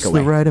like a just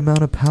breakaway. the right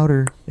amount of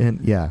powder? And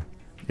yeah,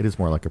 it is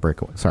more like a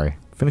breakaway. Sorry,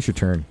 finish your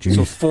turn. Jeez.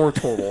 So 4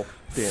 total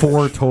damage.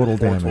 4 total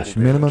Four damage.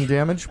 total Minimum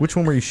damage. Which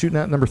one were you shooting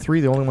at? Number 3,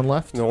 the only one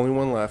left. The only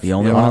one left. The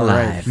only Yeah. one All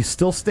right, alive. he's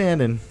still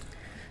standing.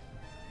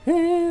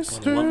 On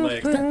one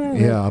leg.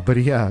 Yeah, but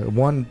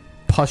one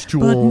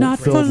pustule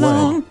filled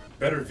leg.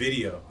 Better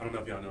video. I don't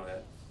know if y'all know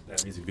that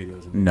music video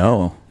is.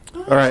 No.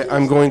 All right,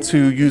 I'm going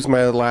to use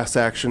my last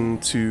action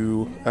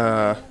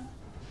to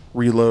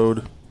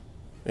reload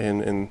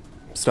and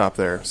stop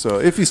there. So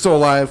if he's still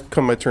alive,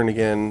 come my turn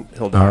again,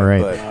 he'll die. All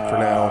right. But for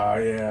now,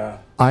 Yeah.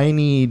 I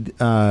need.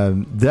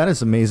 That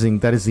is amazing.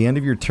 That is the end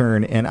of your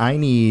turn, and I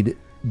need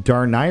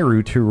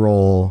Dar'Nyru to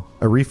roll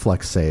a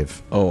reflex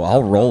save. Oh,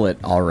 I'll roll it.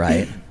 All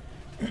right.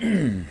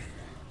 And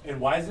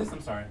why is this?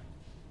 I'm sorry.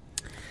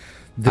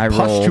 The I rolled.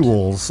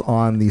 pustules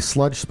on the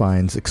sludge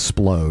spines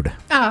explode.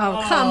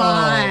 Oh, come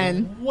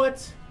on.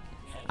 What?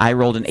 I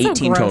rolled an 18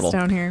 so gross total.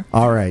 down here.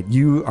 All right,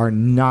 you are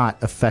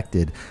not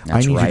affected. That's I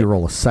need you right. to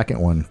roll a second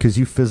one because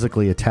you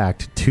physically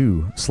attacked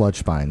 2 sludge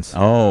spines. Do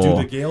Oh.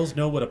 the Gales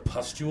know what a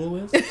pustule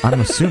is? I'm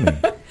assuming.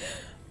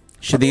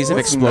 Should these have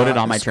let's exploded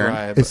not on my turn?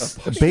 describe It's a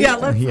pustule. Yeah,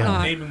 let's yeah.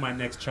 not. Naming my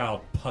next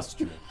child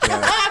Pustule.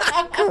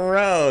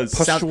 Gross.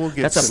 Pustule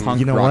That's a Gibson. punk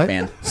You know rock what?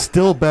 band.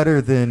 Still better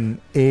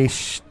than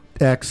X12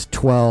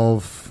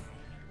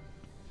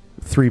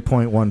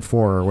 3.14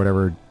 or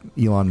whatever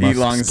Elon Musk's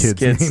Elon's kid's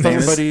kid's name name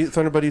is. is-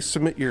 Thunderbuddy,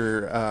 submit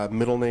your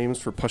middle names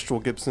for Pustule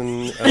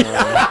Gibson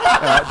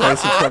at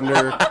Dice of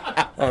Thunder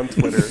on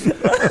Twitter.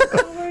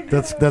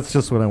 That's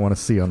just what I want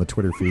to see on the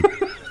Twitter feed.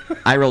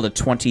 I rolled a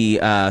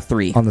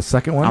 23. On the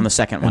second one? On the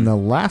second one. And the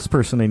last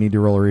person I need to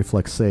roll a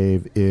reflex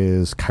save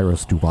is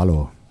Kainros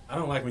Du'Vall. I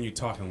don't like when you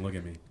talk and look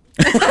at me.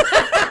 Here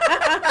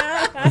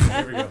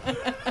we go.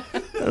 I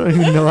don't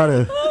even know how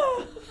to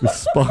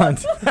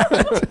respond.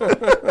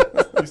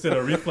 You said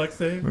a reflex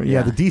save?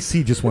 Yeah, the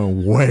DC just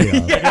went way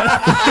up.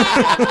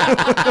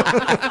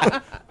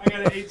 I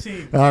got an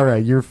 18. All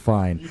right, you're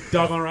fine. You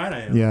doggone right I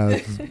am. Yeah,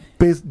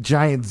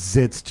 giant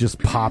zits just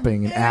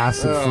popping and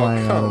acid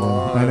flying out of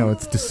them. I know,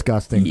 it's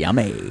disgusting.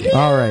 Yummy.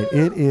 All right,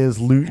 it is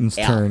Luton's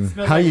turn.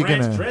 Smells How like you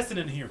ranch gonna dressing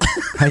in here.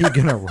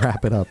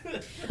 wrap it up,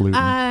 Luton?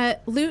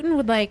 Lutin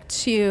would like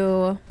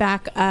to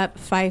back up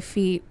 5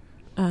 feet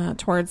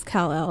towards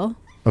Kal-El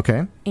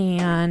Okay.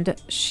 And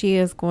she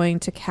is going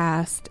to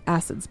cast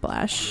Acid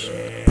Splash.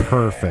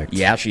 Perfect.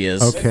 Yeah, she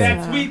is. Okay.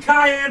 That sweet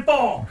cayenne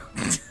ball.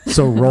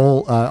 So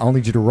roll. I'll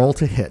need you to roll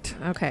to hit.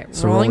 Okay,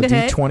 So rolling roll to a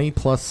hit. d20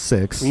 plus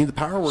 6. We need the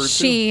power word.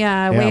 She we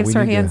waves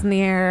her need hands to- in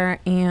the air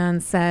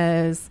and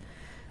says,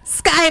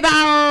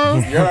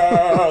 "Skyballs!"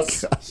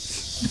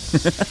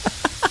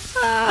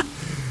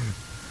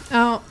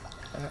 Oh,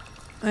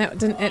 it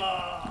didn't.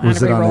 I'm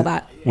Was it gonna on re-roll it?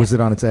 that. Was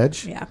it on its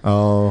edge? Yeah.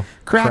 Oh,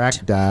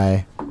 Cracked.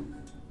 die.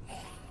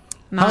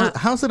 Not.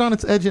 How's it on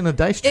its edge in a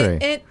dice tray?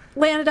 It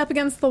landed up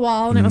against the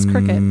wall and it was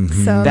crooked.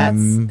 So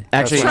that's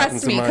Actually,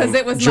 trust me because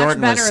it was Jordan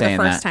much was better the saying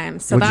first that. time.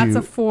 So Would that's you-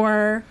 a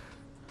 4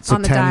 so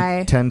on the 10,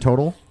 die. 10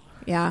 total.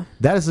 Yeah.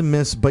 That is a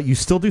miss, but you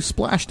still do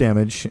splash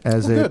damage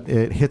as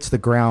it hits the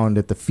ground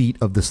at the feet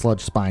of the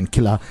sludge spine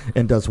killer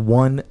and does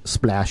 1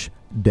 splash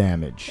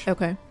damage.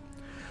 Okay.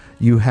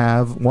 You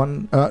have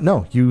one.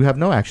 No, you have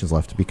no actions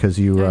left because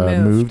you I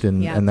moved, moved,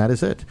 and, yeah. and that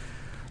is it.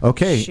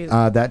 Okay, Shoot.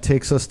 that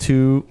takes us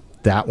to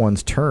that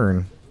one's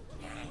turn.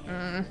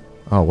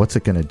 Oh, what's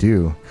it going to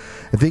do?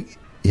 I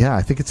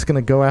think it's going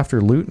to go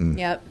after Lutin.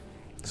 Yep.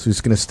 So he's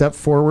going to step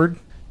forward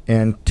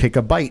and take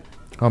a bite.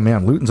 Oh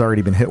man, Lutin's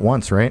already been hit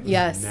once, right?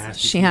 Yes.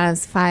 Nasty She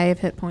has 5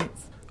 hit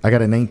points. I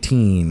got a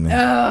 19.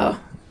 Oh.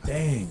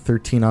 Dang.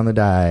 13 on the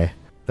die.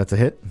 That's a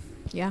hit?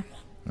 Yeah.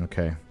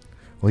 Okay.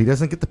 Well, he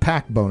doesn't get the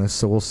pack bonus,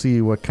 so we'll see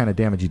what kind of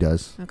damage he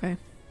does. Okay.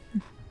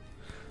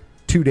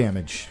 2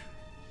 damage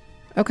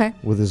Okay.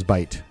 with his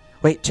bite.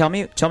 Wait, tell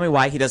me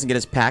why he doesn't get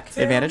his pack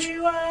advantage.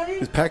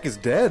 His pack is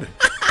dead.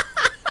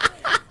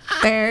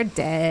 They're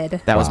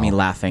dead. That was me Wow.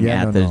 laughing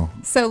Yeah, at no, the. no.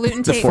 So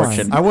Lutin The takes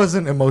fortune. I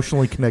wasn't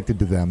emotionally connected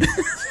to them.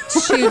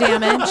 2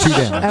 damage. 2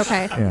 damage.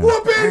 Okay. Yeah.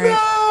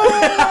 All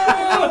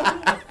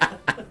right.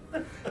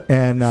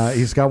 And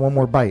he's got one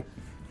more bite.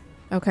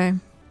 Okay.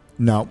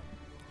 No,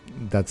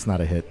 that's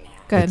not a hit.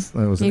 Good. It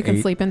was You an can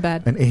 8. sleep in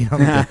bed. An 8 on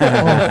the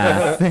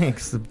oh,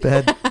 thanks. The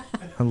bed.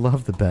 I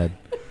love the bed.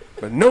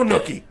 But no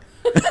nookie.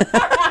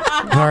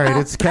 All right,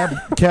 it's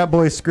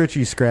Catboy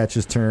Scritchy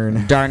Scratch's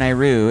turn.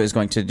 Dar'Nyru is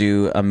going to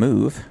do a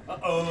move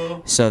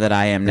so that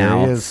I am There he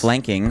now is,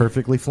 flanking.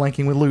 perfectly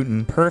flanking with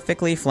Lutin.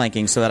 Perfectly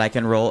flanking so that I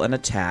can roll an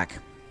attack.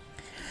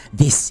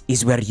 This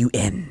is where you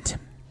end.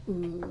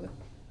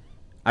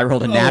 I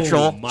rolled a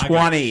natural my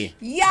 20.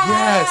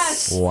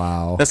 Yes.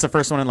 Wow, That's the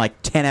first one in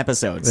like 10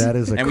 episodes. that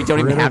is a and we don't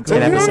even have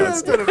 10 critical-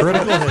 episodes.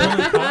 critical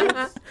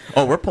hit.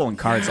 Oh, we're pulling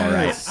cards all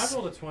right. I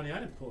rolled a 20. I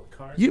didn't pull a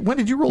card. When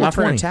did you roll Not a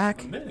for an 20?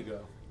 attack. A minute ago.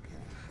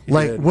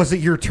 Like, did. was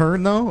it your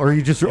turn though, or are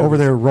you just over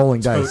there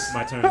rolling dice?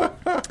 My turn.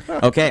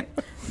 Okay.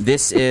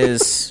 This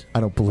is I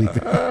don't believe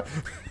it.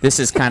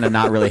 kind of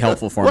not really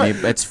helpful for me.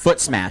 It's foot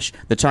smash.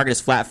 The target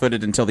is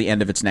flat-footed until the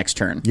end of its next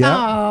turn.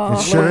 Yeah,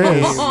 it sure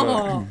is.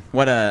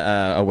 What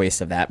a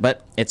waste of that.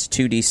 But it's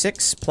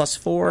 2d6 plus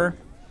 4.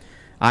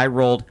 I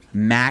rolled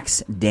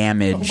max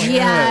damage.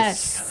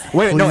 Yes.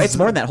 Wait, no, Please. it's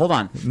more than that. Hold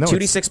on. No,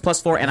 2d6 plus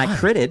 4, and I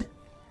critted.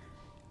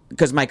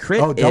 Because my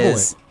crit Oh, double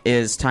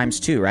is times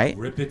 2, right?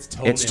 Rip its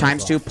toenails It's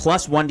times 2 off.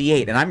 plus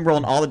 1d8, and I'm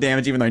rolling all the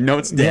damage even though I know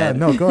it's Yeah, dead.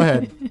 no, go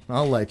ahead.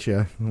 I'll let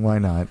you. Why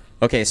not?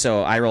 Okay,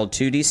 so I rolled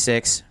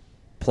 2d6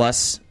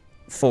 plus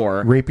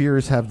 4.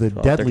 Rapiers have the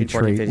 12, deadly 13,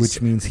 14, trait, which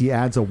means he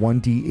adds a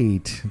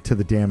 1d8 to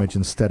the damage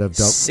instead of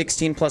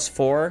 16 plus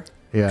 4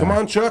 yeah. Come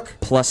on, Chuck.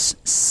 plus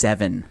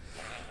 7.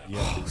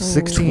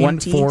 16, 4,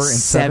 and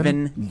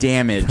 7. 27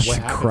 damage. What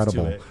happens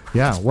Incredible. to it?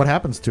 Yeah, what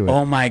happens to it?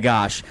 Oh my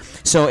gosh.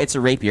 So it's a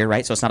rapier,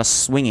 right? So it's not a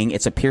swinging,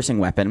 it's a piercing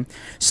weapon.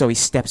 So he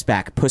steps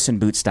back, Puss in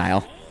Boot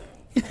style,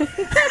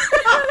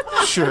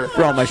 Sure.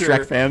 for all my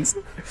Shrek fans.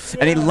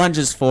 And he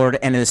lunges forward,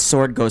 and his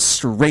sword goes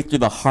straight through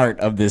the heart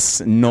of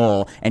this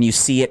gnoll. And you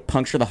see it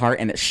puncture the heart,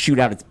 and it shoot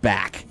out its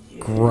back.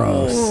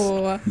 Gross. Ooh.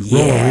 Roll a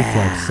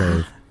reflex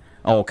save.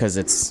 Oh, because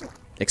it's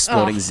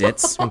exploding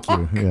zits.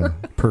 Thank you. Yeah,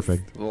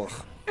 perfect.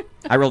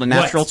 I rolled a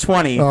natural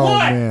 20 Oh,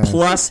 man.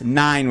 plus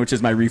 9, which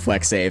is my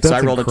reflex save. So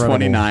That's I rolled incredible. a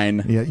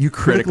 29. Yeah, you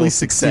critically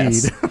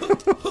succeed.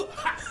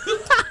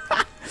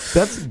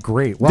 That's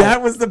great. Wow.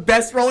 That was the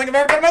best rolling I've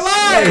ever done in my life!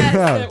 Yes,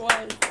 Yeah. it was.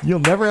 You'll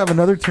never have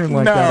another turn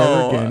like that ever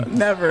No, again.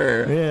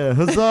 never. Yeah,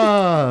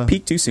 huzzah.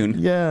 Peak too soon.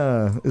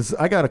 Yeah,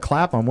 I got a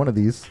clap on one of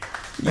these.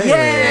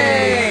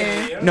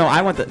 Yay! No,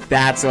 I want the.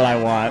 That's what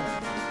I want.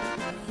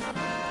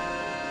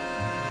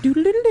 Do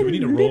we need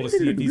to roll to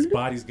see if these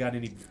bodies got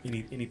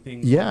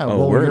anything? Yeah, Oh,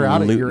 well, we're you're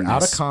out looting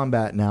of this.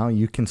 combat now.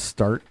 You can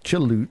start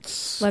your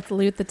loots. Let's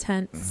loot the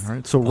tents. All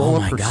right, so roll Oh a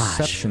my gosh.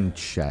 perception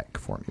check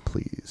for me,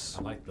 please.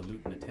 I like the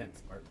loot in the tent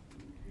part.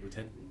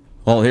 Lieutenant.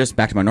 Well, here's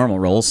back to my normal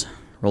rolls.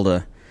 Rolled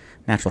a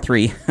natural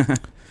 3. Did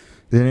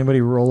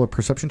anybody roll a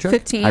perception check?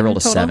 15. I rolled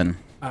a total. 7.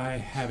 I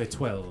have a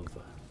 12.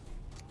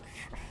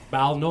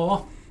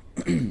 Balnor.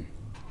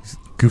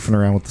 Goofing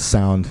around with the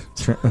sound.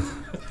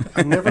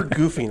 I'm never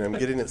goofing. I'm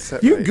getting it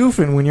set You right.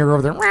 goofing when you're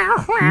over there.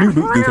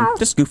 Goofing.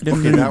 Just goofing it.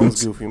 Okay, that was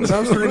goofing. But I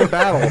was during a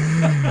battle.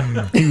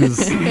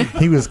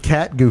 He was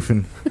cat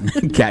goofing.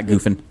 Cat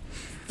goofing.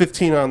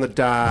 15 on the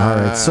die. All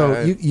right,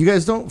 so you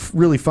guys don't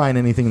really find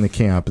anything in the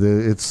camp.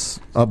 It's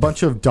a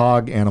bunch of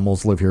dog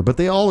animals live here, but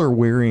they all are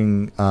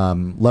wearing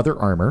leather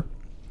armor.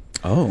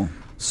 Oh.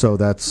 So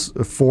that's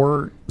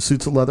 4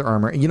 suits of leather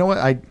armor. And you know what?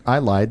 I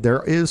lied.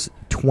 There is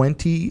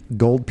 20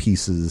 gold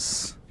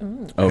pieces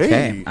Okay,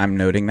 Hey. I'm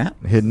noting that.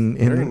 hidden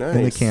in the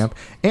nice. camp.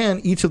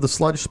 And each of the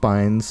sludge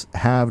spines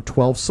have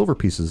 12 silver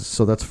pieces.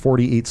 So that's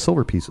 48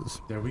 silver pieces.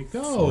 There we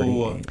go.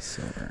 48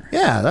 silver.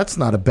 Yeah, that's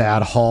not a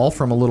bad haul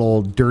from a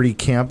little dirty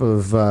camp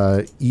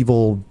of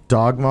evil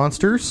dog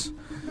monsters.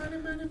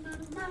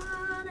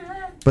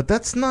 But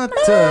that's not...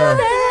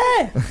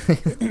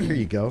 Here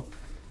you go.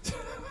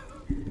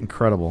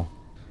 Incredible.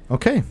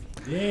 Okay,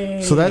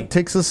 Yay. so that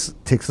takes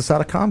us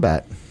out of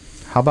combat.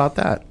 How about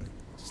that?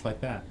 Just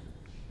like that.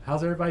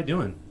 How's everybody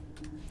doing?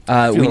 We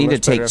Feeling need to much better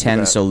take after 10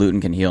 that. so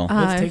Lutin can heal.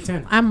 Let's take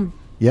 10. I'm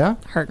Yeah?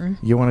 hurting.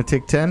 You want to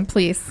take 10?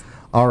 Please.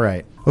 All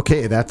right.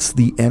 Okay, that's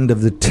the end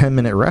of the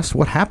 10-minute rest.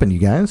 What happened, you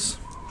guys?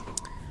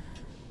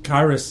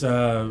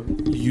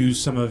 Kainros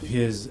used some of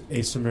his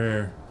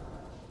Asimir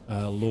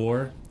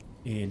lore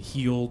and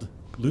healed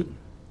Lutin.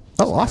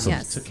 Oh, awesome.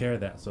 Yes. Took care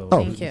of that. So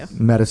Oh, Thank you.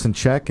 medicine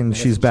check, and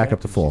she's back check,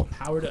 up to full. she's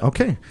powered up.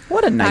 Okay,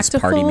 What a nice Back to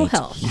party full meet.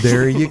 health.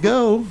 there you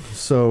go.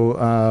 So,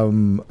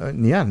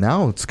 yeah,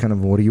 now it's kind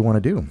of what do you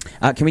want to do?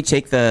 Can we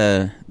take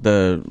the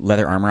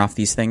leather armor off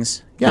these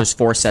things? Yeah. There's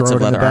 4 sets Throw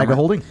of it in leather the bag armor. of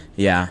holding.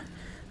 Yeah.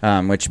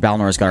 Which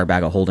Balnor's got our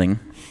bag of holding.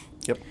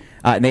 Yep.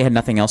 And they had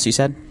nothing else, you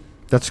said?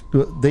 That's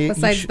they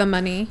Besides each, the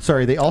money.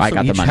 Sorry, they I also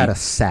got the each money. had a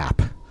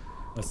sap,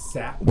 A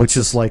sap. which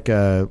is like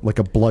a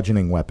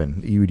bludgeoning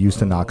weapon you would use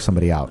to knock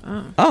somebody out.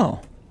 Oh.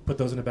 Put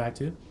those in the bag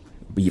too.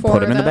 You 4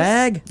 put of them in the those?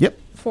 bag? Yep.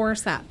 4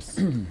 saps.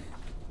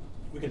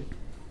 We could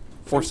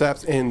 4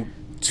 saps and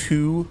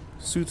 2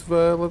 suits of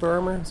leather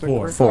armor. Is that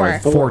 4.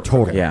 correct? 4. 4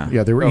 total. Yeah.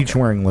 Yeah, they were each Okay.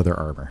 wearing leather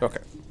armor. Okay.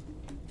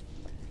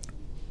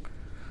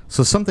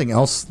 So something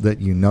else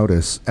that you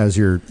notice as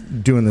you're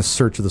doing this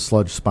search of the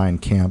sludge spine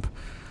camp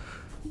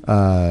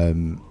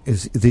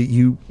is that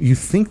you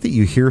think that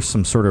you hear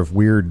some sort of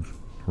weird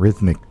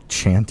rhythmic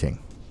chanting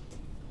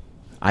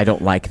I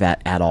don't like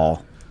that at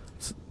all.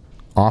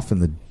 off in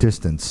the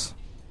distance,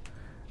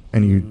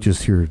 and you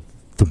just hear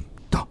thum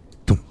da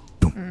dum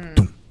dum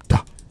dum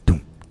da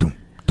dum dum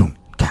dum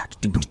cat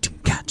dum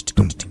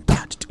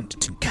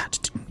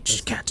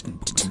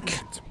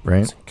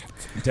right.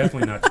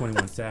 Definitely not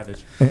 21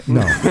 Savage.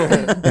 No,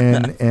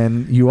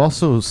 and you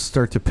also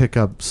start to pick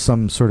up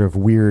some sort of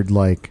weird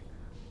like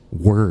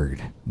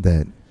word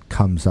that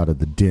comes out of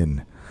the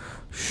din.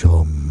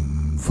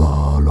 Shum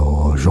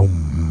valo,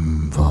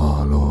 shum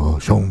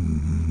valo,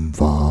 shum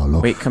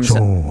valo. Wait, comes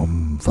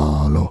shum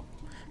valo.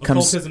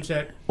 Comes, Occultism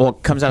check. well,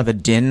 it comes out of the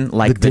din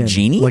like the din,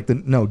 genie? like the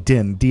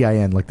din,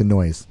 din, like the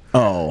noise.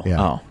 oh, Yeah.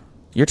 oh.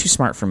 You're too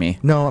smart for me.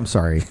 No, I'm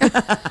sorry.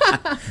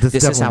 This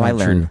is definitely how I not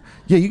learn. true.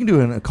 Yeah, you can do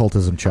an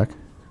occultism check.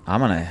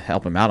 I'm going to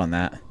help him out on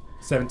that.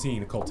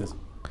 17 occultism.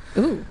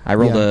 Ooh. I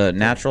rolled Yeah. a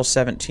natural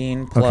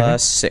 17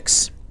 plus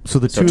 6. So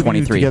the So two of you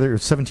 23. together,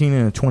 17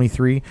 and a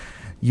 23.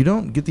 You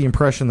don't get the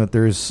impression that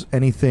there's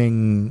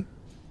anything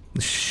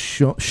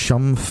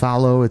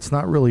shumfallow. It's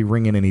not really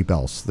ringing any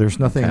bells. There's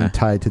nothing Okay.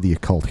 tied to the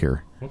occult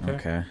here.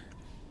 Okay.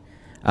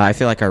 I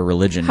feel like our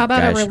religion How about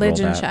guy a should roll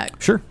religion that. check?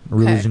 Sure. A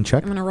religion Okay.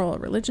 check. I'm going to roll a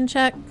religion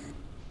check.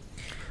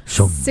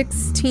 Shumfallow,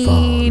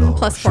 16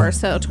 plus 4,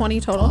 so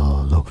 20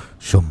 total.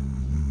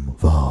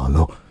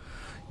 Shumfallow.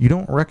 You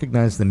don't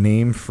recognize the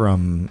name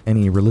from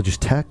any religious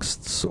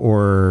texts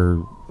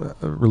or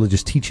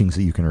religious teachings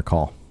that you can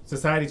recall.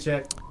 Society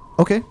check.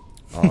 Okay.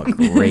 Oh,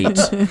 great.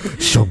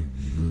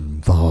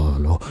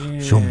 Shumfallow,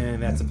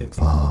 And that's a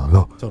 15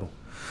 Shumfallow. total.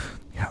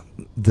 Yeah,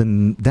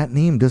 then that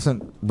name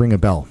doesn't ring a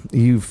bell.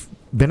 You've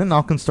been in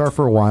Alkenstar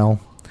for a while.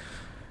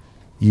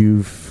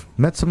 You've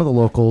met some of the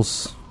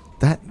locals.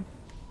 That,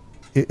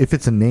 if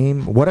it's a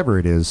name, whatever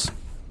it is,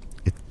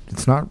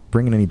 it's not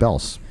ringing any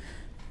bells.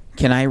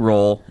 Can I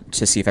roll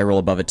to see if I roll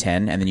above a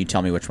 10, and then you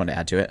tell me which one to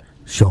add to it?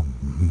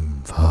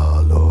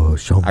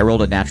 I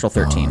rolled a natural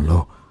 13.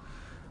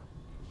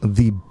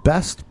 The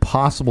best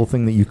possible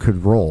thing that you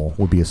could roll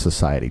would be a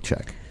society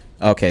check.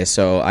 Okay,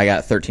 so I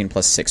got 13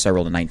 plus 6, so I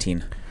rolled a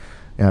 19.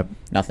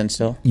 Nothing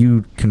still?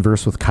 You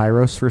converse with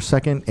Kainros for a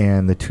second,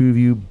 and the two of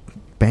you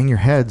bang your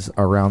heads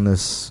around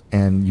this,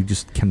 and you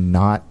just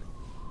cannot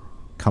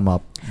come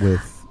up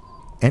with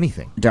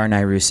anything.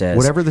 Dar'Nyru says,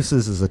 Whatever this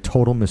is a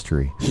total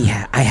mystery.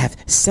 Yeah, I have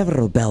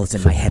several bells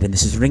in my head, and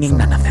this is ringing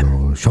none of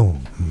them. It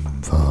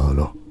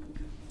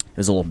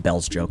was a little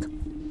bells joke.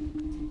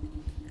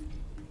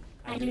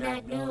 I do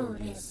not know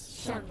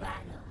this Shamvalo.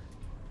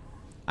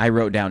 I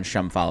wrote down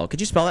Shumfallow. Could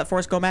you spell that for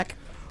us, Gomac?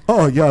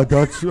 Oh, yeah,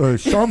 that's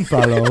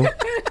Shumfallow.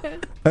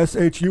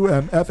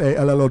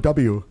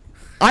 Shumfallow.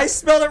 I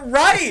spelled it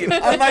right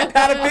on my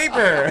pad of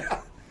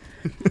paper.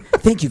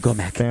 Thank you,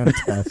 Gomac.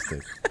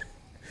 Fantastic.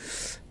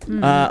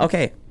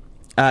 Okay.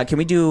 Can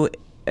we do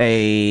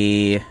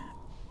a...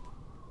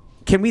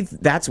 Can we...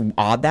 That's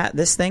odd,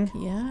 this thing?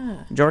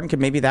 Yeah. Jordan, could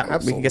maybe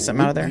that... We can get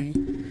something out of there?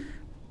 Absolutely.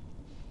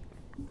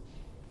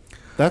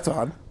 That's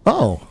odd.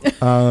 Oh.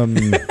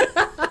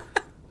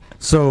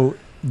 So,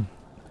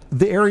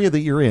 the area that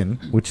you're in,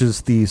 which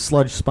is the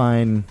Sludge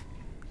Spine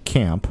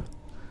camp,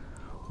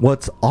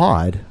 What's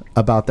odd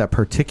about that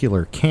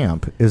particular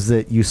camp is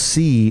that you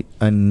see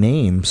a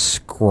name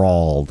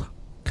scrawled,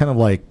 kind of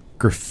like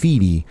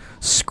graffiti,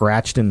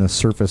 scratched in the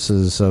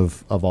surfaces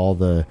of all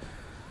the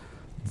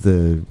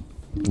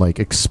like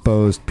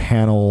exposed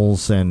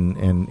panels and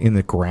in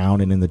the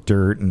ground and in the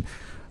dirt, and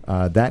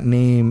that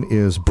name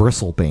is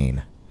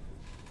Bristlebane.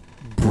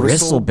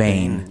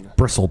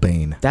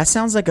 Bristlebane. That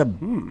sounds like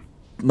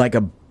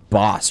a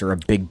boss or a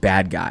big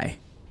bad guy.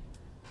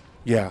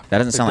 Yeah. That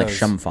doesn't sound like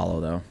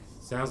Shumfollow though.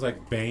 Sounds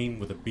like Bane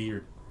with a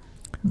beard.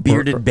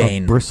 Bearded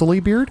Bane. A bristly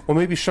beard? Well,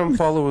 maybe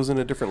Shumfollow is in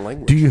a different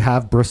language. Do you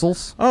have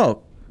bristles?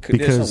 Oh,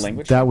 Because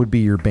language? that would be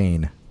your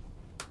bane.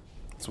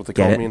 That's what they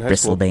Get called it? me in high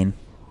school. Bristlebane.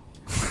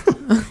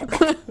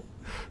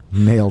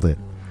 Nailed it.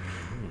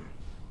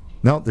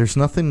 No, there's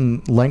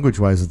nothing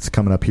language-wise that's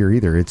coming up here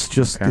either. It's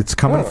just, it's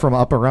coming from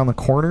up around the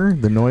corner,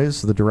 the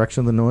noise, the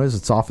direction of the noise.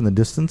 It's off in the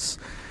distance,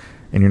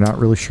 and you're not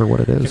really sure what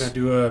it is. Can I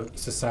do a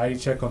society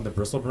check on the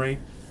Bristlebane?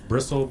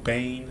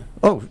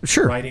 Oh,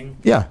 sure. Writing?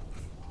 Yeah.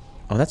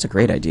 Oh, that's a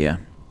great idea.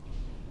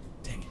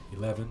 Dang it,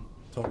 11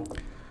 total.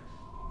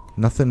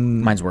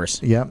 Nothing. Mine's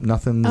worse. Yeah,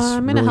 nothing's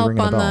I'm going really to help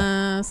ringing a on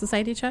bell. the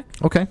society check.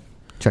 Okay.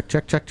 Check.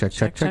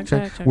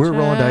 We're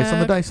rolling dice on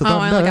the dice. Oh,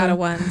 I only got a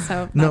 1,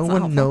 so no that's not one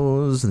helpful.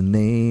 knows the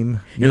name.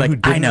 You're like, who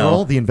didn't I know.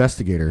 Roll? The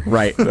investigator.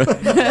 Right.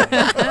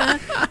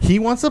 He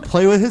wants to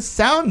play with his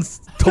sounds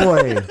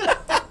toy.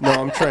 No,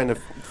 I'm trying to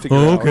figure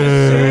out.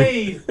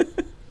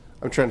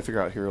 I'm trying to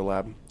figure out Hero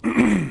Lab.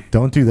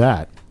 Don't do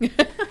that.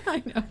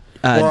 I know.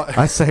 Well,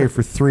 I sat here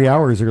for 3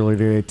 hours earlier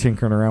today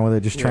tinkering around with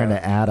it, just trying Yeah.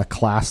 to add a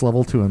class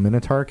level to a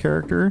Minotaur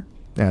character.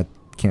 Yeah,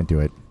 can't do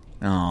it.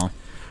 Oh.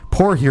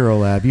 Poor Hero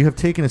Lab. You have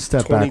taken a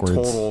step 20 backwards.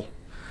 total.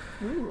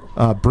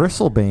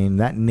 Bristlebane,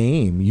 that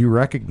name, you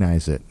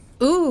recognize it.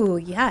 Ooh,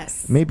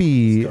 yes.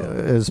 Maybe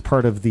as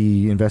part of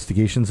the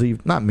investigations that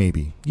you've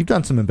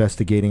done some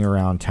investigating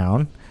around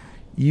town.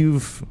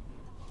 You've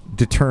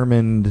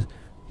determined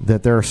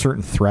that there are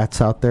certain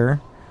threats out there,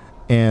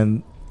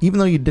 and even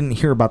though you didn't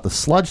hear about the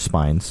sludge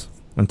spines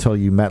until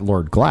you met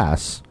Lord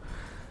Glass,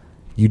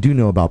 you do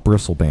know about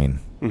Bristlebane.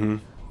 Mm-hmm.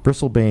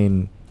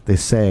 Bristlebane, they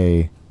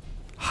say,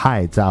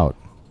 hides out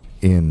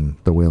in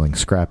the Wailing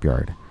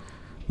Scrapyard.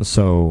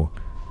 So,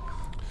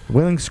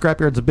 Wailing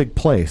Scrapyard's a big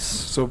place.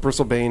 So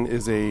Bristlebane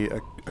is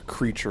a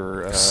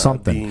creature,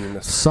 Something.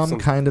 being, Some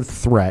kind of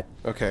threat.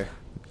 Okay.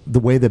 The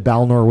way that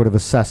Balnor would have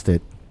assessed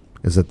it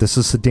is that this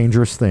is a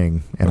dangerous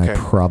thing, and I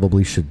Okay.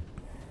 probably should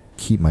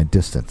keep my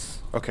distance.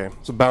 Okay.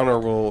 So Balnor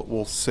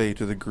will say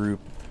to the group,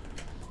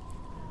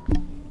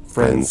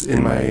 friends,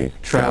 in my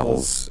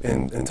travels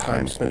and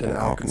time spent in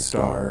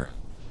Alkenstar,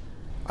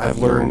 I've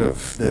learned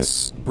of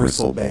this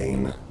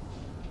Bristlebane.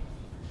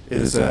 It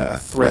is a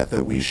threat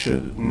that we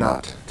should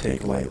not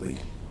take lightly.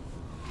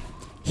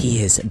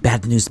 He is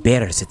bad news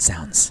bears, it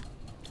sounds.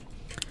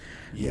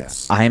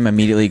 Yes. I am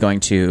immediately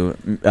going to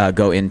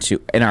go in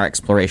our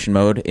exploration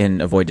mode in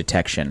avoid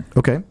detection,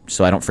 Okay.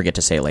 so I don't forget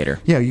to say it later.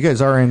 Yeah, you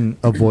guys are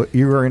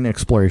in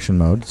exploration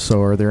mode.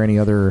 So, are there any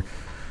other?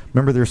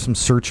 Remember, there's some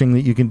searching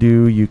that you can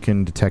do. You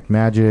can detect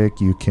magic.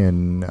 You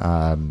can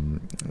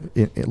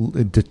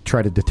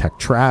try to detect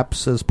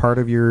traps as part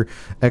of your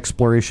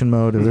exploration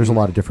mode. There's a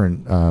lot of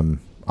different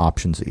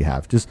options that you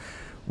have. Just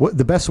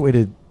the best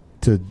way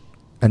to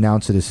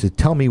announce it is to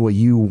tell me what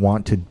you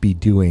want to be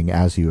doing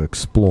as you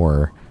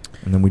explore,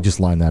 and then we just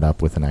line that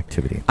up with an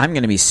activity. I'm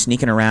going to be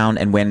sneaking around,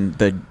 and when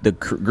the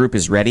group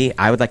is ready,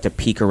 I would like to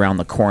peek around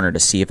the corner to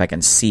see if I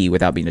can see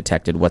without being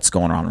detected what's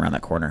going on around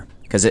that corner.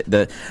 Because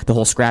the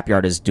whole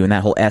scrapyard is doing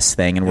that whole S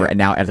thing, and we're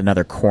now at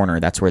another corner.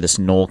 That's where this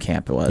gnoll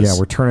camp was. Yeah,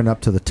 we're turning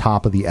up to the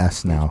top of the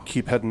S now.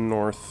 Keep heading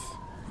north.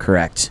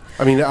 Correct.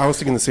 I mean, I was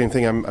thinking the same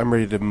thing. I'm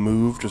ready to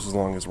move just as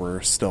long as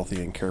we're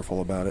stealthy and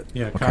careful about it.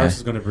 Yeah, Okay. Kainros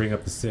is going to bring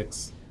up the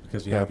 6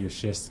 because you Yeah. have your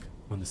shisk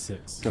on the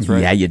 6. That's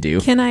right. Yeah, you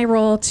do. Can I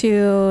roll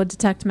to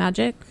detect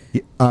magic?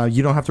 You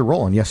don't have to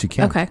roll, and yes, you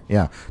can. Okay.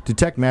 Yeah.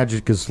 Detect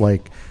magic is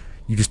like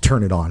you just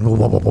turn it on.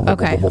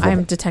 Okay,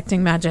 I'm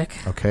detecting magic.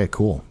 Okay,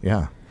 cool.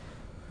 Yeah.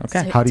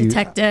 Okay. How do you?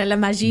 Detect la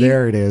magie?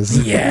 There it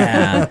is.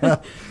 Yeah.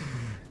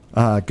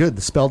 Good.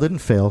 The spell didn't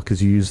fail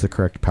because you used the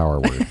correct power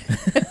word.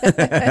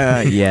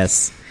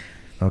 Yes.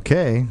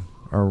 Okay.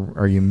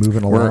 Are you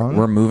moving along?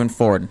 We're moving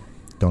forward.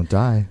 Don't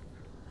die.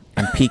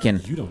 I'm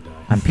peeking. You don't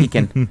die. I'm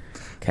peeking.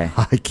 Okay.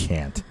 I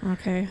can't.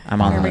 Okay.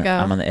 I'm on Here we the go.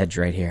 I'm on the edge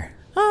right here.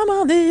 I'm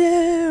on the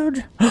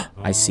edge.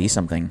 I see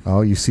something.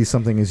 Oh, you see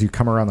something as you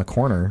come around the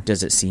corner.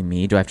 Does it see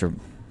me? Do I have to?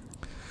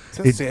 Is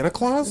that Santa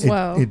Claus?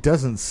 Whoa. It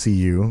doesn't see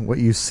you. What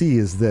you see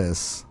is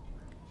this.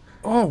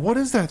 Oh, what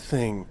is that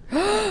thing?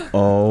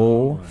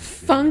 Oh,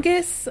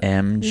 Fungus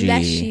MG.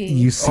 leshy.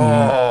 You see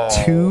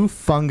two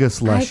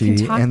fungus leshy,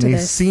 talk and to they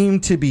this. seem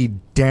to be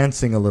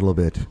dancing a little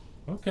bit,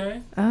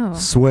 Okay. Oh,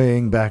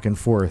 swaying back and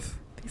forth.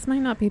 these might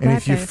not be And bad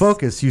if you guys.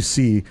 focus,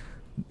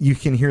 you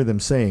can hear them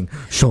saying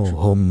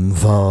 "Shom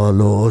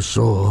follow,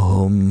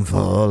 Shom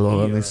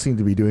follow," and they seem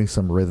to be doing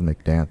some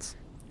rhythmic dance.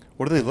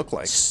 What do they look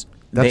like?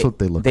 That's what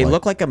they look They like.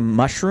 look like a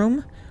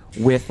mushroom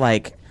with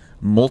like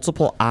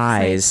multiple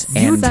eyes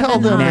You and tell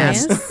them.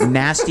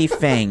 nasty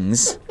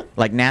fangs,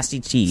 like nasty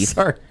teeth,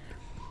 Sorry.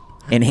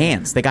 and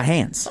hands. They got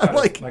hands. I'm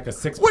like a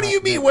six. what do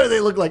you mean? What do they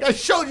look like? I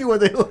showed you what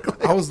they look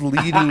like. I was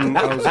leading.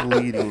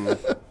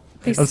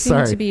 They I'm seem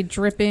sorry. to be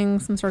dripping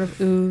some sort of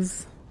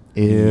ooze.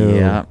 Ew.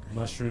 Yeah.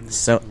 Mushrooms.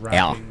 So,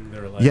 wrapping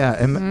their legs.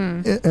 Yeah,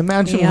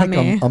 imagine like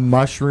Yummy. a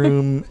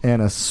mushroom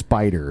and a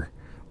spider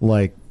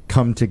like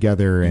come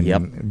together and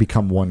Yep.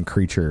 become one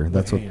creature.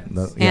 That's what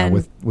hands. And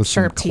with some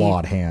sharp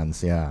clawed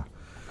hands, yeah.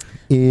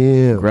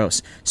 Ew.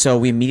 Gross. So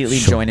we immediately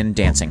join in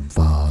dancing.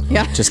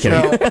 Yeah. Just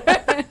kidding.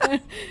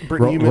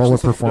 Brittany, you Roll a mentioned something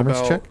performance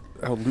about check?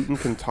 How Lutin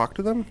can talk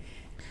to them?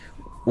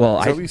 Well,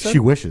 Is that what you said? She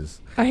wishes.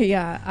 Not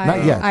yet.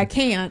 I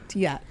can't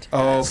yet.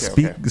 Oh,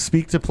 okay.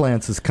 Speak to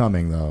plants is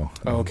coming though.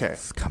 Oh, okay.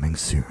 It's coming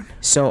soon.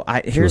 so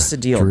here's the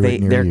deal. Drew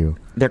it near you.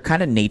 They're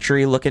kind of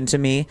naturey looking to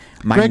me.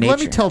 My Greg, nature. let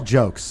me tell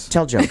jokes.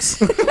 Tell jokes.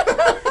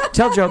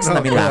 Tell jokes and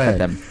let me Go laugh ahead. at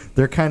them.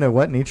 They're kind of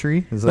what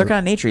naturey? Is They're that-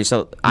 kind of naturey.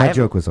 So My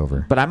joke was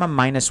over. But I'm a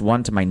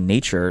 -1 to my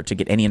nature to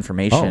get any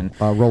information.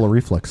 Roll a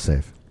reflex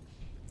save.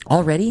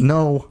 Already?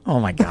 No. Oh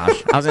my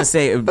gosh. I was going to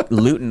say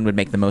Lutin would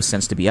make the most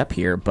sense to be up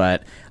here,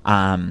 but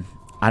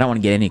I don't want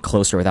to get any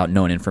closer without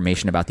knowing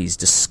information about these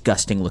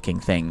disgusting looking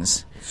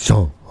things.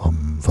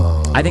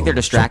 I think they're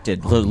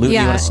distracted. Lutin, you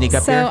want to sneak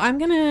up so here? I'm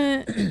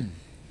gonna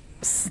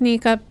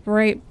sneak up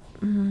right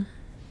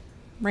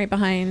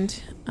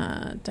behind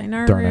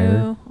Dar'Nyru.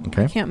 Dar'Nyru,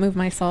 okay. I can't move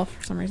myself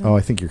for some reason. Oh,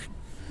 I think you're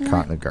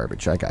caught in the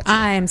garbage. I got you.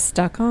 I'm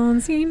stuck on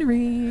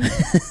scenery.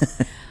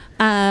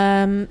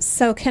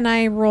 So can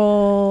I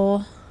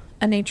roll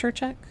a nature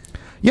check?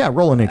 Yeah,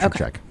 roll a nature Okay.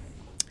 check.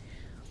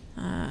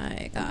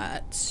 I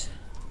got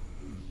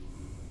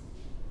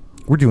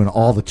We're doing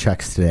all the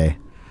checks today.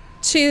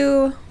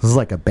 2 This is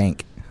like a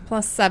bank.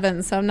 plus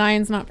 7, so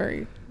 9's not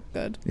very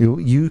good.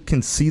 You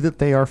can see that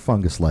they are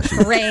fungus leshy.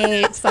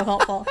 Great, so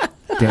helpful.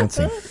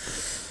 Dancing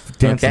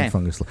Okay.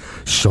 fungus.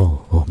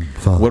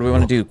 What do we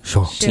want to do?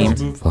 Team?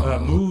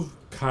 Move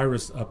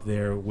Kainros up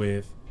there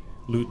with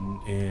Lutin,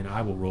 and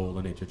I will roll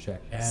a nature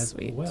check as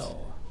Sweet. well.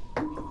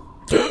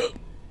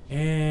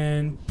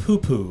 And poo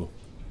poo.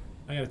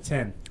 I got a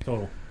 10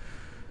 total.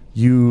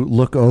 You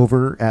look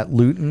over at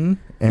Lutin,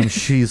 and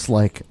she's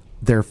like,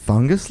 "They're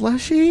fungus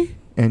leshy,"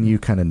 and you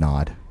kind of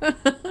nod.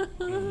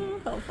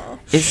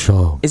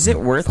 Is it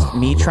worth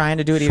me trying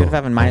to do it even if I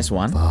have a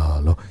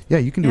 -1? Yeah,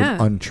 you can do Yeah.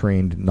 an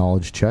untrained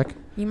knowledge check.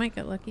 You might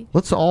get lucky.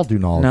 Let's all do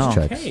knowledge No.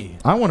 checks. Okay.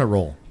 I want to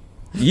roll.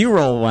 You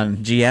roll one,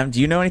 GM.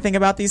 Do you know anything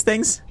about these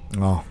things?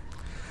 Oh,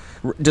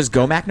 Does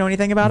Gomac know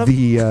anything about them?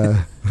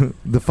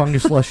 the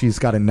fungus leshy's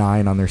got a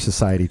 9 on their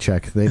society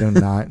check. They do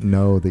not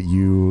know that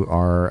you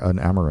are an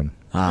Amaran.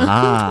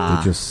 Aha.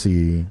 They just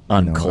see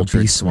Uncultured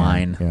a beast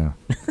man. swine.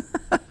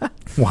 Yeah.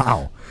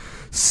 Wow.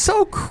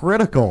 So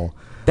critical.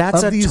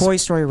 That's of a these- Toy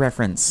Story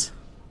reference.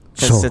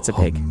 Because it's a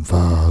pig. We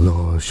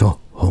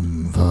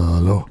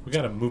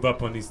got to move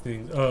up on these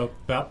things.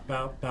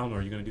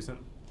 Balnor, you going to do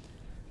something?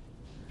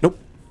 Nope.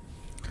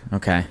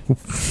 Okay.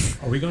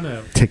 Are we going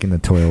to Taking the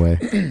toy away.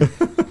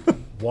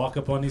 walk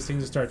up on these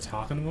things and start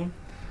talking to them?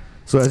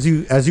 So as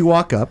you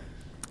walk up,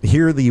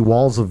 here the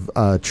walls of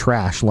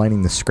trash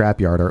lining the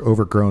scrapyard are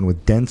overgrown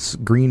with dense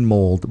green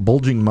mold,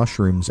 bulging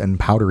mushrooms, and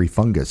powdery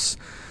fungus.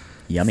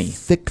 Yummy.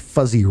 Thick,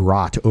 fuzzy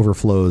rot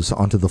overflows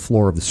onto the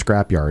floor of the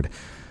scrapyard.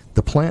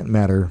 The plant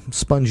matter,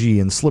 spongy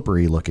and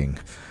slippery looking.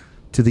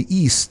 To the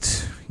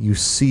east, you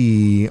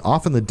see,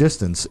 off in the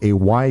distance, a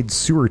wide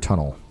sewer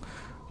tunnel,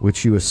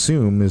 which you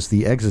assume is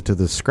the exit to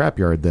the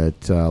scrapyard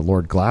that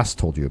Lord Glass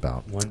told you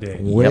about. One day.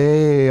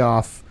 Way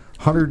off,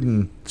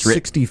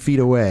 160 feet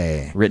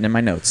away. Written in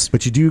my notes.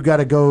 But you do got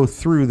to go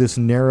through this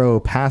narrow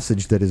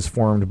passage that is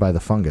formed by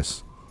the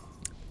fungus.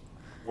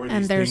 Where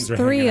And these there's things are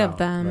 3 hanging of out,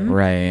 them.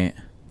 Right.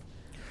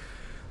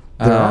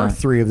 There are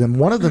 3 of them.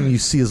 One of them you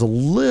see is a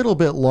little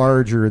bit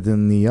larger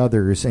than the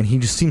others, and he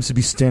just seems to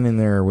be standing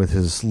there with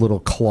his little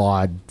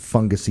clawed,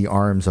 fungusy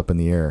arms up in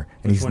the air.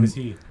 And Which one is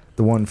he?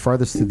 The one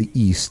farthest to the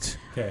east.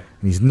 Okay.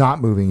 And he's not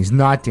moving. He's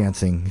not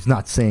dancing. He's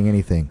not saying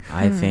anything.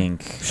 I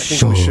think. I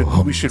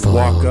think we should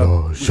walk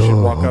up. We should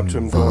walk up to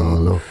him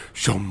going,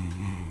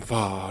 "Shum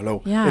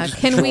follow." Yeah, Just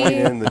can join we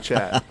in the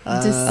chat?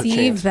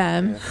 deceive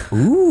them?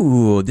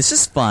 Ooh, this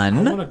is I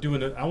fun. want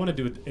to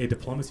do a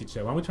diplomacy check.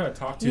 Why don't we try to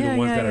talk to Yeah, the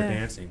ones yeah, that are yeah.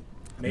 dancing?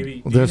 Maybe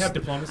do you There's- have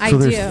diplomacy? I So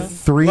do. there's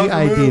 3 Love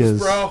the moves, ideas.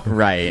 bro.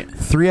 Right.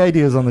 3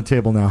 ideas on the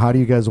table now. How do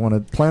you guys want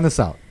to plan this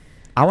out?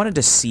 I want to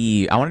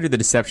deceive. I want to do the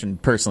deception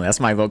personally. That's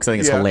my vote because I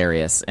think it's Yeah.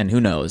 hilarious. And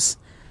who knows?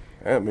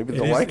 Yeah, maybe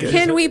they'll is- like it.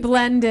 Can we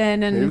blend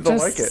in Maybe and they'll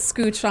just like it.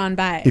 scooch on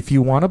by? If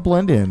you want to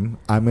blend in,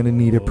 I'm going to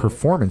need a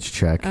performance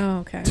check Oh,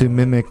 okay. to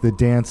mimic the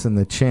dance and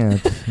the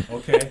chant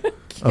Okay.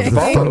 of the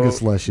Okay.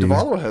 fungus leshy.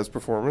 Du'Vall has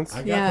performance. I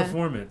got Yeah.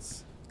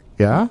 performance.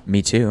 Yeah?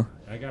 Me too.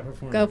 I got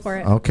performance. Go for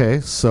it.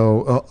 Okay,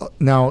 so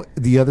now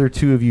the other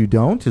 2 of you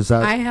don't? Is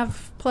that I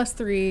have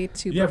 +3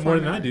 to You have more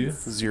than I do.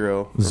 performance.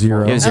 0.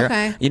 0? It was zero.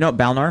 Okay. You know what,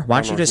 Balnor? Why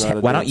don't you Balnor's just? not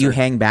a Why don't you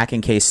dancer. hang back in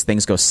case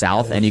things go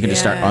south, and you can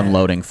just start Yeah.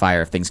 unloading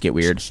fire if things get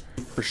weird.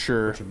 For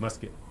sure. Your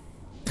musket.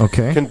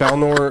 Okay. Can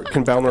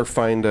Balnor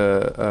find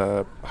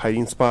a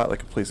hiding spot,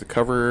 like a place of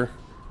cover?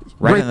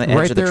 Right on the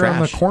edge of the there trash.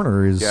 on the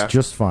corner is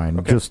just fine.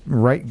 Okay. Just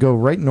go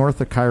right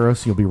north of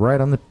Kainros. You'll be right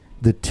on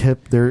the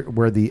tip there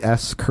where the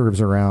S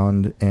curves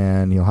around,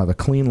 and you'll have a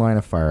clean line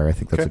of fire. I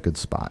think that's a good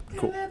spot.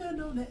 Cool.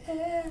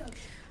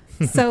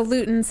 So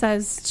Lutin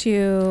says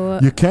to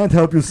You can't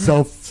help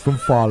yourself from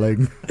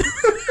falling.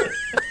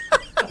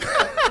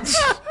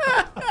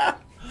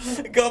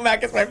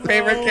 Gomac is my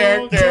favorite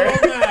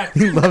character.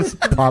 He loves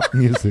pop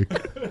music.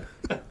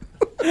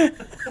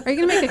 Are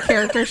you gonna make a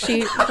character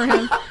sheet for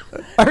him?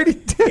 I already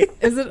did.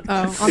 Is it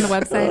on the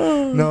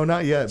website? No,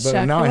 not yet. But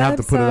Check now the I have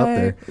to put it up website.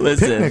 there.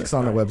 Listen. Picnic's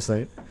on the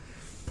website.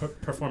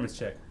 Performance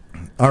check.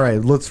 All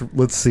right,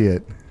 let's see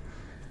it.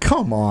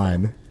 Come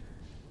on.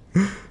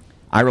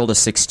 I rolled a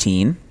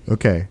 16.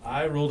 Okay.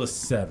 I rolled a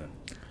 7.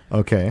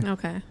 Okay.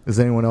 Okay. Is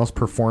anyone else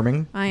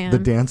performing I am. the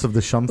dance of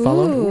the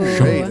Shumfalo? Ooh.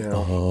 Great.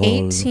 Now.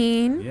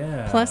 18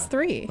 Yeah. plus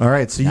 3. All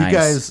right, so Nice. you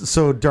guys,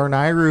 so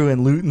Dar'Nyru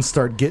and Lutin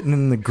start getting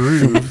in the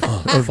groove.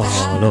 Yes.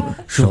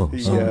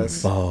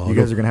 You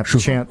guys are gonna have to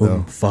chant though.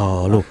 My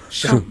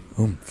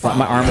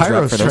arm was up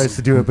Kainros for tries those.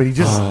 to do it, but he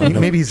just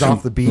maybe he's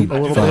off the beat a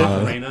little bit.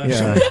 Elena.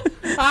 Yeah.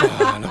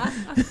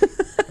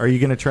 Are you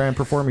gonna try and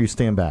perform, or are you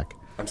staying back?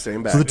 I'm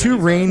staying back. So the two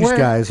ranged We're-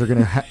 guys are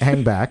gonna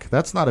hang back.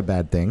 That's not a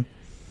bad thing.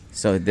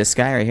 So this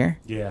guy right here?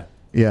 Yeah.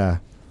 Yeah.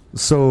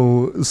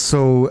 So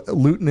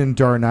Lutin and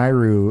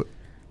Dar'Nyru,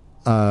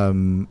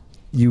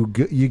 you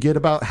get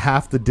about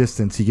half the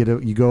distance.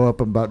 You go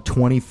up about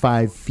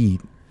 25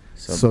 feet.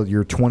 So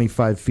you're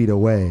 25 feet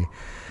away,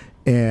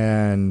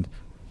 and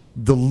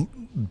the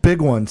big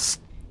one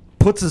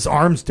puts his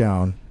arms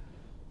down,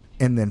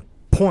 and then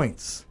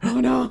points.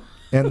 Oh no.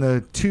 And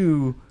the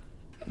two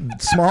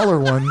smaller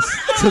ones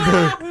to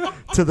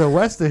the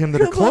west of him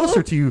that are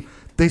closer to you,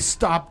 they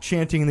stop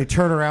chanting and they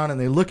turn around and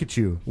they look at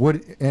you. What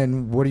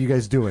are you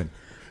guys doing?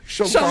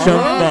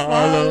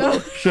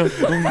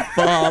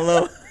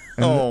 Follow.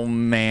 Oh,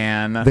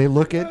 man. They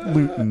look at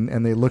Lutin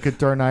and they look at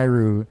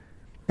Dar'Nyru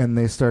and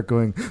they start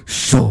going,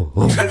 Y'all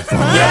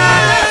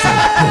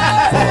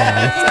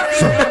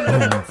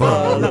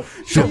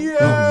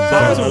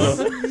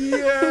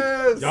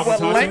What can talk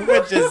to him?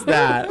 language is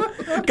that?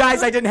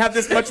 Guys, I didn't have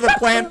this much of the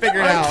plan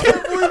figured out.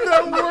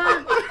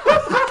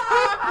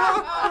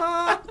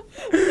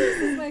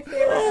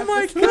 Oh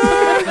my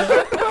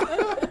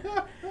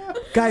god!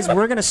 Guys,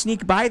 we're gonna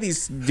sneak by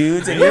these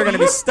dudes, and you're gonna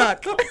be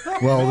stuck.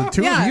 well, the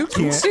two Yeah, of you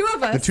can't. two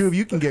of us. The two of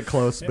you can get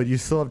close, but you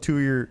still have two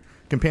of your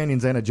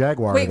companions and a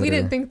jaguar. Wait, over we there.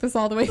 didn't think this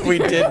all the way. We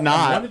did One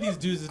not. of these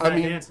dudes is not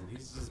mean- dancing.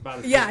 He's just about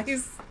his Yeah,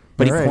 business. he's.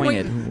 But he All right.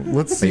 pointed.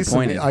 Let's see They some.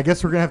 pointed. I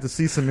guess we're gonna have to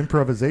see some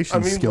improvisation I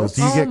mean, skills.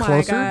 Do you oh get my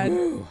closer? god.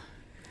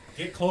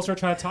 Get closer.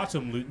 Try to talk to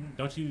him, Lutin.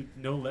 Don't you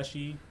know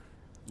Leshy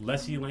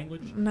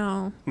language?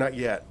 No, Not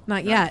yet.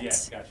 not yet. Yeah,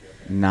 gotcha. Okay.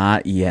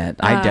 Not yet.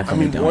 I I I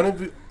definitely mean, don't. one of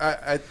you,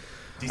 I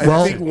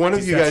Well, think one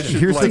of you guys should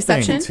here's the like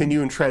thing.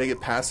 continue and try to get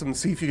past him,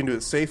 see if you can do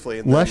it safely.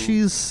 And then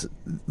Leshy's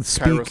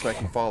speak. Kainros and I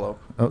can follow.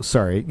 Oh,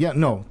 sorry. Yeah,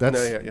 no, that's.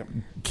 No, yeah.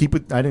 Keep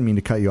it. I didn't mean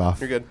to cut you off.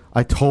 You're good.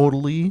 I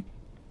totally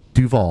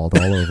Du'Vall'd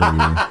all over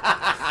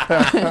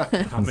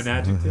I'm an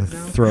adjective you.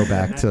 now.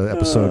 Throwback to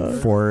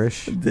episode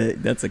 4-ish.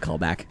 That's a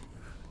callback.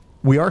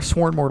 We are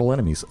sworn mortal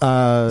enemies.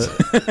 No,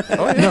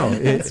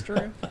 That's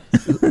true.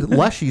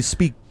 Leshy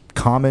speak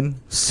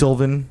Common,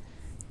 Sylvan,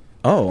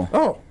 Oh.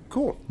 Oh,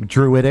 cool.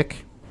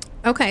 Druidic.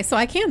 Okay, so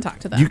I can talk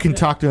to them. You can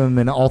talk to them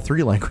in all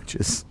three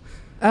languages.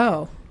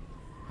 Oh,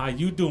 How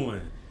you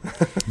doing?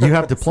 You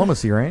have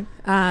diplomacy, right?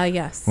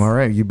 yes. All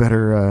right, you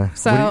better.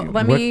 So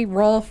let me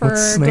roll for.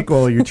 What's snake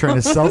oil you're trying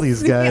to sell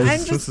these guys? I'm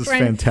just This is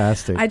trying-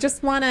 fantastic. I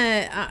just want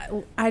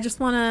to. I just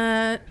want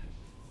to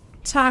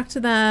talk to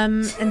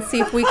them and see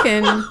if we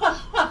can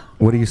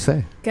What do you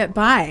say? get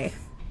by.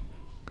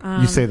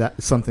 You say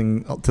that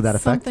something to that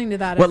effect. Something to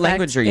that What effect.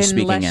 language are you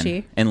speaking Leshy.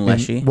 in? In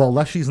Leshy? Well,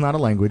 Leshy's not a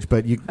language,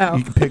 but you Oh.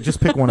 you can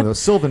pick one of those.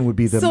 Sylvan would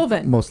be the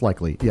Sylvan. most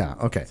likely. Yeah.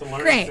 Okay. It's a learning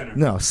Great. center.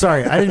 No,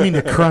 sorry, I didn't mean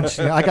to crunch.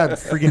 I got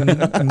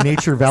freaking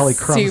Nature Valley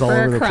crumbs all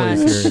Super over the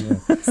place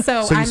here. Yeah. So,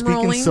 So you I'm speak in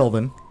rolling.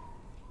 Sylvan,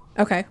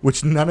 Okay.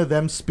 which none of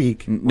them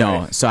speak.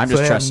 No, so I'm So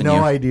just I trusting have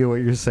no you. idea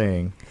what you're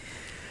saying.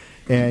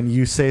 And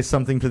you say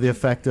something to the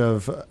effect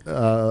of,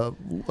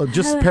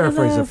 just Hello,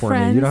 paraphrase it for me.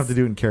 You friends. don't have to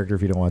do it in character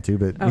if you don't want to,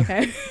 but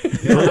Okay.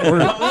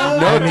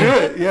 No, do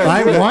it. Yeah.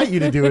 I want you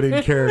to do it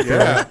in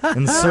character.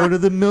 And so do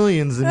the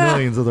millions and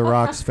millions of the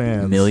Rocks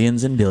fans.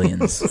 Millions and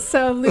billions.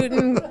 So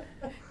Lutin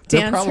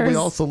They're probably dancers.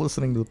 also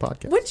listening to the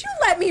podcast. Would you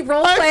let me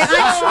role play?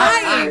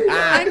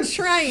 I'm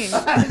trying.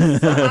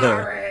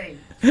 I'm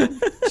trying.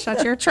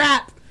 Shut your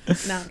trap.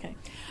 No, okay.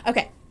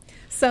 Okay.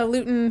 So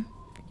Lutin,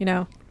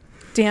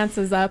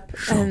 dances up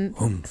and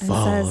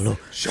says,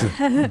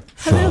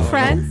 "Hello,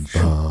 friends.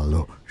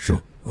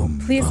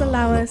 Please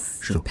allow us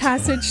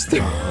passage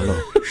through."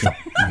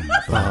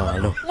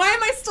 Why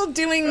am I still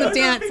doing the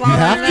dance? You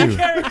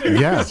have to.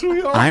 Yeah.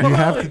 You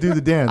have to do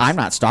the dance. I'm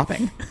not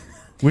stopping.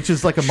 Which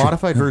is like a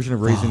modified version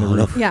of raising the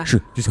roof. Yeah.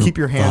 Just keep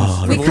your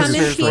hands. We come in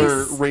Listeners,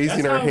 we're peace.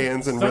 raising our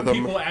hands in Some rhythm.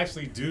 people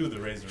actually do the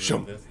razor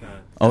room. That's not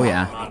Oh,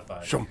 yeah.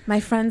 modified. My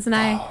friends and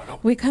I,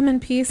 we come in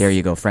peace. There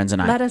you go, friends and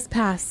I. Let us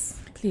pass,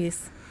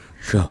 please.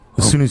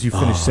 As soon as you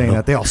finish saying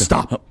that, they all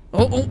stop.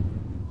 Oh.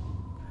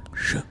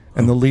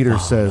 And the leader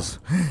says,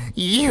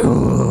 "You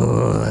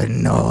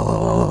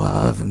know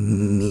of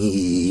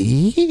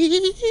me.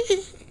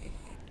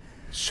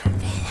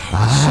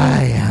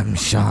 I am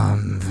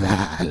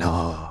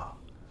Shamvalo."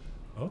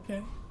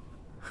 Okay.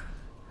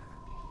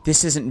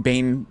 This isn't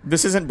Bane.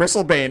 This isn't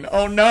Bristlebane.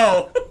 Oh,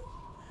 no.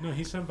 No,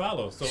 he's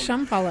Shambalo. So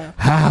Shumfalo.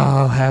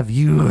 How have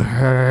you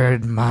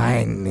heard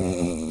my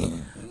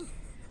name?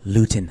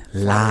 Lutin,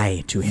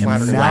 lie to him. Now I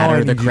Flatter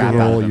need the you to crap out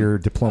roll of him. your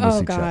diplomacy Oh,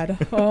 check.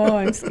 God. Oh,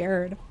 I'm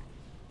scared.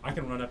 I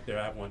can run up there.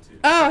 I have one too.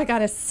 Oh, I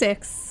got a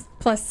 6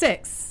 plus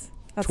 6.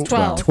 That's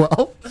 12.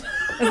 12? Is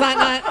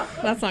that not?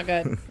 That's not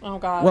good. Oh,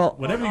 God. Well,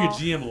 Whenever your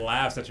GM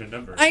laughs at your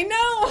number, I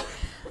know.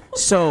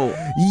 so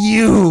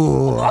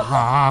You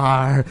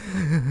are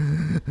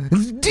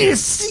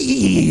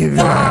deceiver.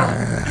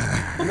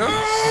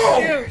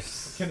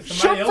 can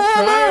somebody else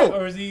try it,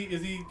 or is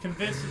he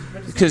convinced?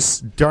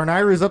 because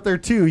Dar'Nyru is up there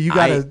too. You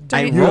got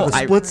to. You have a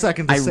split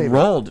second to I save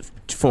rolled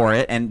for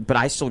it, but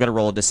I still got to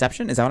roll a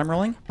deception. Is that what I'm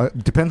rolling?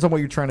 it. Depends on what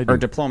you're trying to do. Or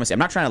diplomacy? I'm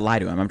not trying to lie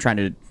to him. I'm trying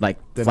to Then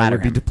it flatter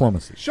would be him.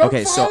 diplomacy.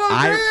 Okay, so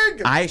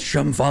I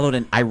followed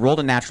and I rolled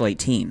a natural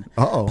 18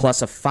 Uh-oh.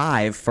 plus a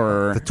 5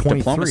 for The 23.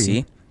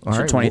 diplomacy. All So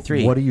right,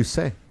 23. What do you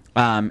say?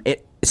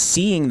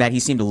 Seeing that he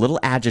seemed a little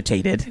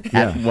agitated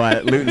at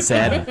what Lutin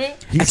said.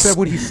 He said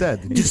what he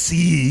said.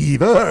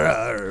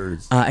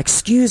 Deceivers.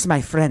 Excuse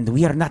my friend,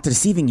 we are not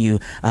deceiving you,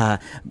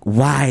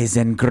 wise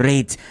and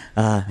great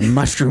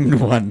mushroomed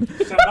one.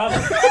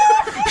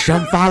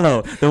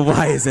 Shamfalo, the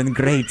wise and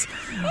great.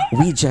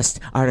 We just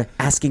are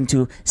asking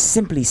to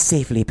simply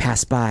safely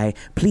pass by.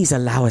 Please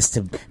allow us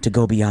to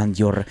go beyond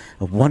your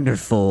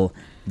wonderful,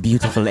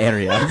 beautiful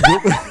area.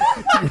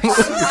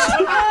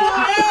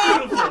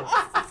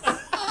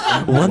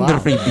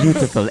 Wonderfully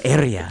beautiful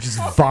area. Just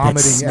vomiting that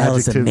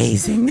smells adjectives.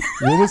 amazing.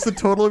 What was the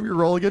total of your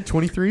roll again?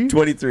 23?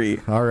 23.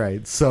 All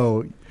right.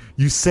 So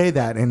you say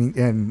that,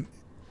 and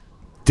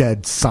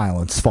dead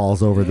silence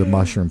falls over the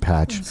mushroom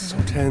patch. So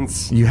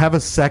tense. You have a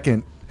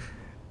second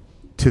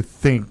to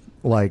think,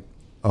 like,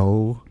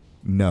 oh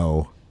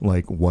no,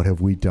 like, what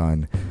have we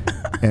done?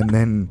 And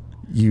then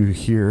you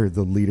hear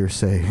the leader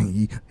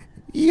say,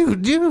 "You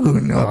do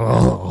know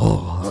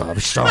of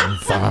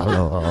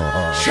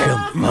Shamfalo.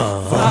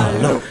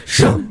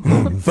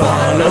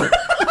 Shamfalo.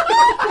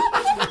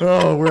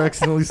 Oh, we're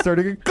accidentally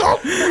starting a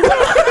cult.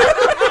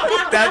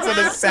 That's what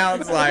it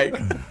sounds like.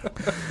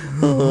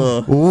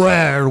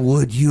 Where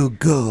would you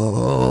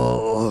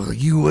go?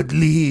 You would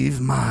leave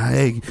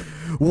my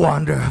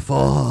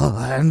wonderful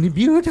and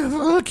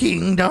beautiful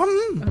kingdom.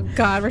 Oh,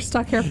 God, we're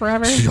stuck here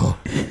forever.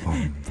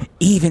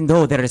 Even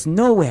though there is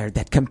nowhere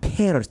that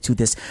compares to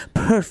this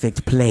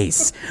perfect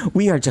place,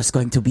 we are just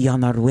going to be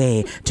on our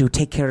way to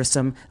take care of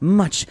some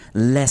much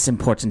less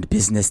important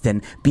business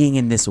than being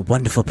in this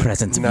wonderful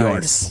presence of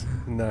yours.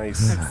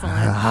 Nice.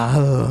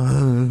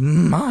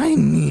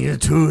 Mine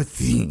to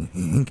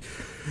think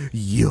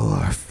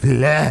your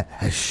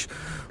flesh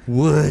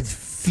would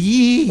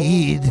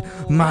feed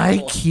my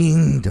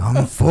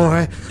kingdom for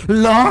a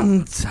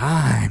long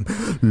time.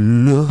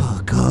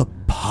 Look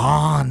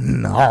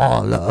upon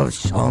all of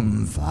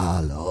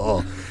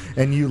Shamfalo.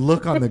 And you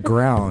look on the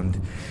ground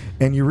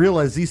and you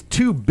realize these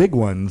two big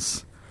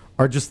ones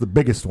are just the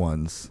biggest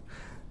ones.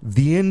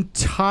 The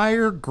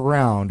entire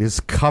ground is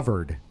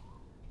covered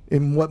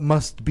in what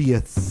must be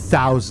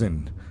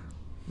 1,000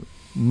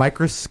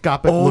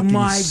 microscopic looking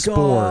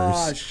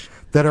spores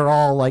that are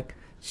all like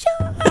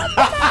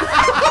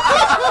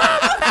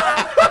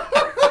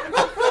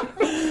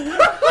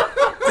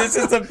This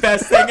is the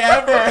best thing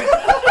ever.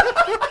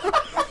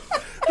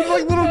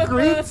 like little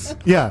grapes.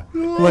 Yeah,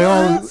 like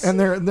all, and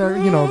they're they're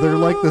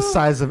like the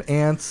size of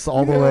ants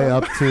all the way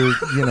up to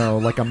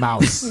like a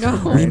mouse.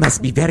 We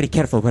must be very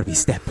careful where we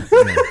step.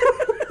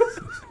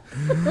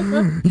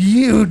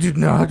 You do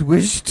not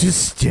wish to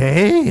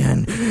stay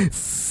and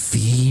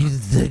feed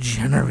the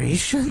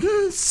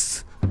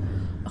generations?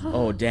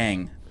 Oh,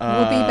 dang.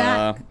 We'll be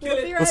back.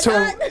 We'll be right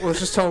back. Let's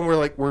just tell him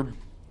we're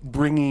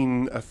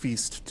bringing a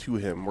feast to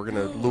him. We're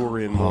gonna lure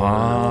in more.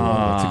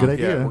 That's a good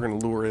idea. Yeah, we're gonna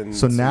lure in.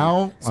 So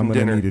now some I'm going to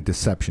dinner. need a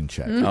deception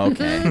check.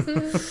 Okay.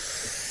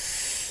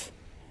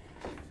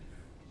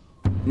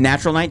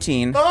 Natural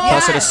 19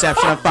 plus a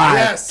deception of 5.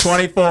 Yes.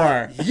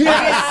 24.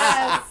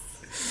 Yes.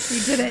 You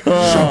did it.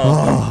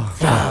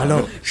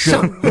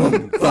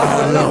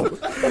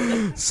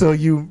 So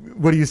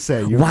what do you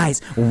say? You,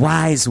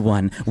 Wise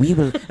one. We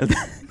will.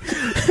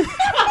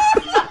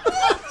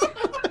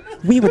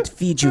 We would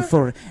feed you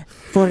for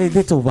a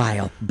little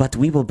while, but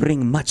we will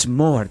bring much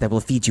more that will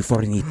feed you for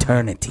an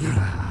eternity.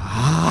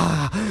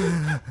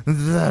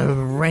 the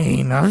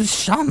reign of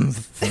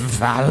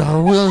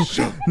Shamfalo will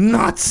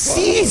not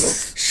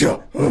cease.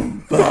 Your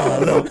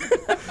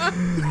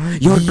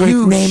great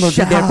name will be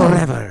there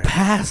forever.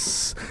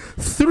 Pass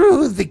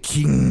through the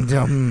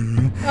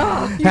kingdom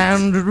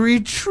and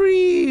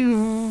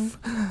retrieve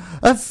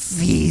a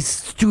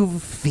feast to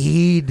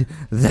feed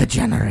the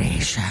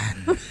generation.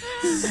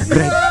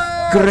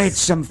 Great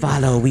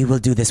Shumfalo, we will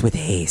do this with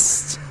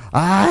haste.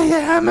 I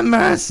am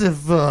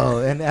merciful.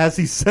 And as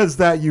he says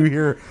that, you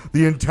hear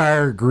the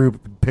entire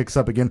group picks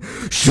up again.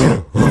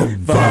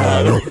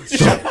 Shumfalo,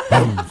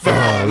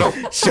 Shumfalo,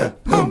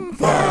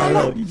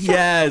 Shumfalo.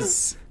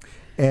 Yes.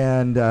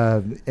 And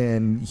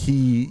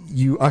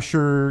you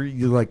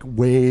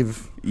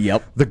wave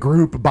the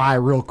group by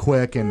real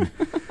quick, and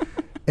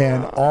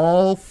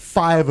all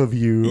 5 of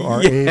you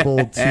are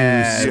able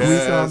to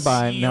squeak on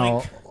by.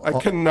 Now, I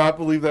cannot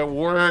believe that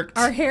worked.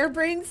 Our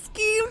harebrained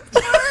scheme.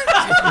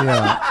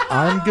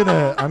 I'm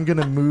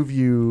gonna move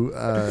you.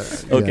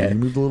 Okay. You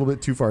moved a little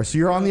bit too far, so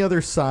you're on the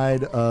other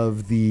side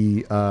of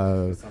the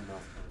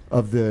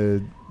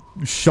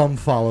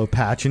Shumfalo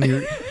patch, and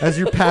as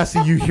you're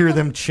passing, you hear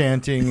them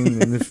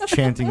chanting, and the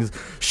chanting is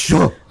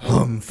Shumfalo,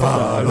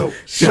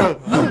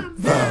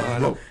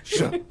 Shumfalo,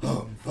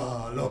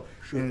 Shumfalo,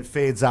 and it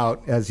fades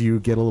out as you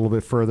get a little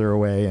bit further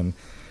away. And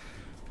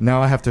now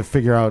I have to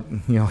figure out,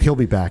 he'll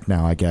be back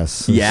now, I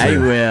guess. Yeah, he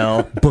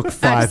will. Book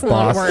 5,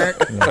 boss.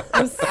 Work. It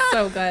was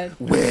so good.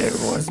 Where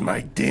was my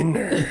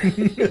dinner?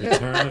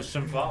 Return of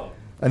Shumfalo.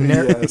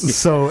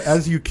 So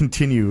as you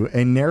continue,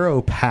 a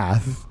narrow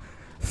path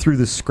through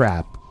the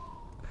scrap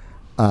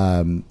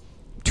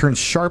turns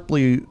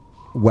sharply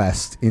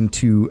west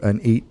into an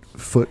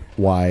 8-foot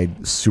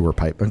wide sewer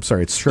pipe. I'm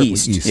sorry, it's sharply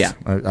east. Yeah.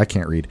 I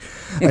can't read.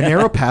 A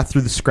narrow path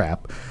through the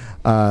scrap.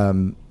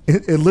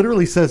 It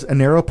literally says a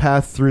narrow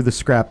path through the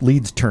scrap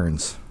leads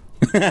turns.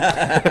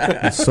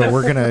 So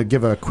we're going to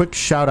give a quick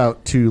shout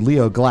out to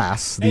Leo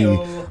Glass,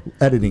 the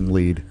editing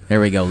lead.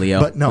 There we go, Leo.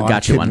 But no, we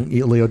got you one.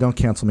 Leo, don't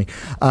cancel me.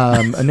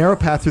 A narrow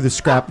path through the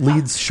scrap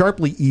leads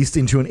sharply east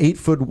into an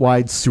 8-foot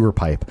wide sewer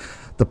pipe.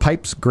 The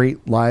pipe's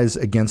grate lies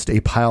against a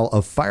pile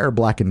of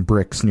fire-blackened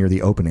bricks near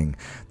the opening.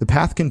 The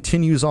path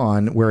continues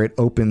on where it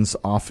opens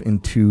off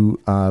into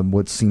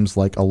what seems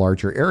like a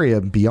larger area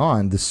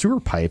beyond the sewer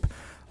pipe.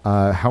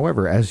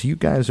 However, as you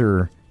guys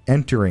are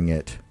entering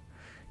it,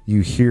 you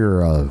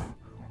hear a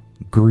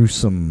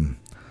gruesome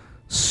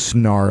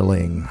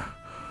snarling,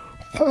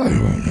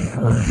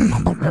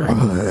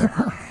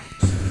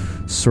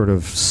 sort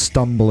of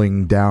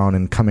stumbling down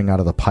and coming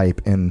out of the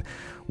pipe, and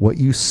what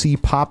you see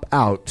pop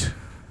out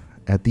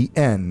at the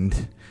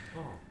end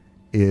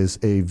is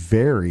a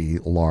very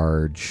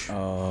large,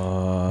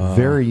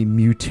 very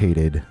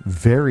mutated,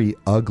 very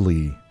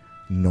ugly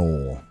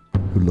gnoll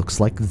who looks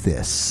like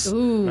this.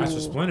 Ooh.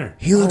 Master Splinter.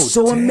 He looks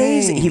so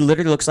amazing. He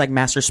literally looks like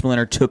Master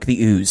Splinter took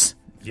the ooze.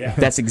 Yeah.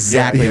 That's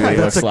exactly what he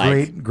That's looks a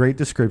like. great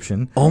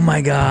description. Oh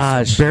my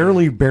gosh.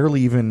 Barely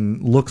even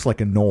looks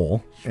like a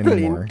gnoll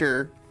anymore.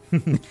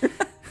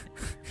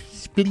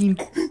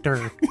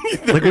 Splinter.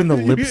 Like when the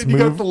lips You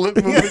got move. the lip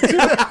movement too.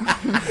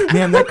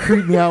 Man, that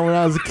creeped me out when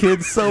I was a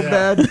kid so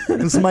bad.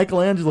 It's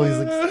Michelangelo. He's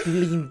like,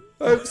 Splinter.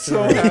 I'm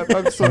so happy.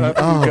 I'm so happy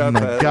Oh you got my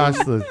that. gosh,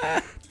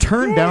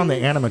 turn down the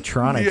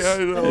animatronics. Yeah,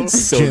 I know. It's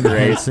so Jim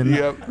great. Henson.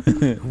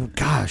 Yep.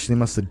 Gosh, they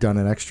must have done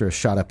an extra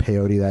shot of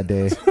peyote that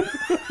day.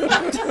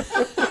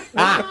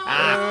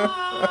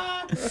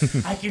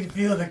 I can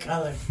feel the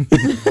color.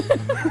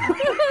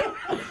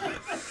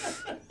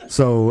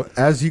 So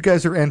as you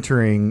guys are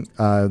entering,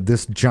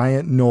 this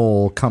giant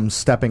gnoll comes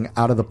stepping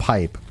out of the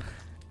pipe,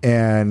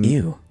 and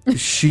Ew.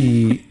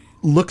 she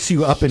looks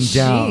you up and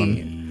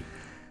down.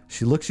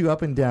 She looks you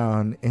up and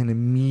down and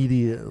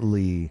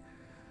immediately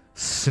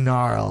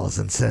snarls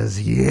and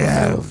says,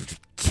 "You've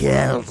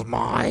killed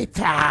my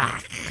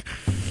pack.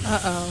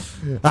 Uh-oh.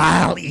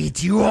 I'll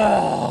eat you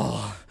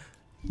all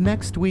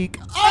next week."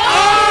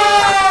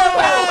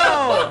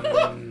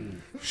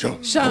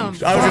 Shum.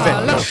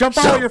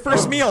 Shumfalo, your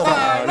first meal.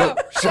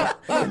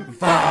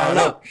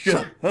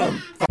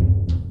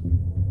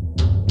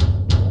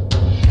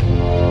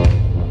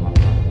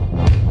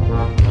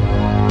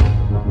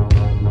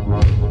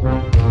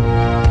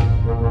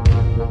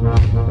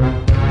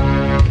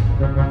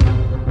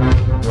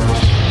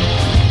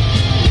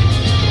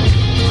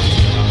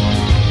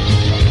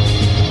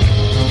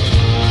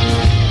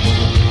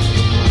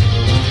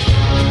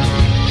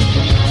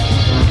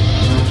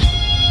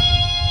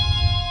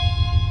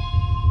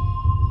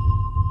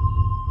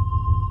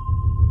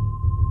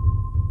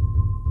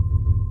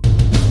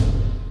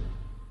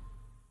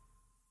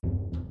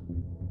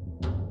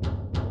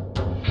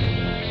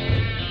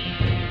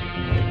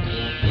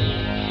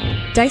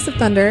 Dice of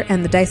Thunder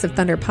and the Dice of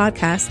Thunder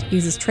podcast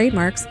uses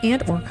trademarks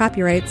and or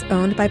copyrights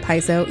owned by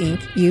Paizo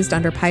Inc. used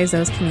under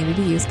Paizo's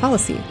community use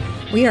policy.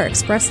 We are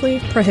expressly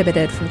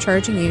prohibited from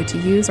charging you to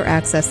use or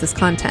access this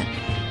content.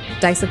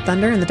 Dice of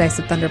Thunder and the Dice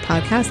of Thunder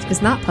podcast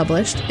is not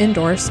published,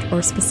 endorsed,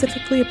 or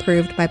specifically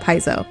approved by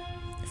Paizo.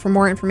 For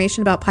more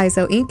information about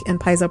Paizo Inc. and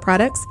Paizo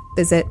products,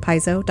 visit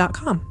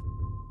paizo.com.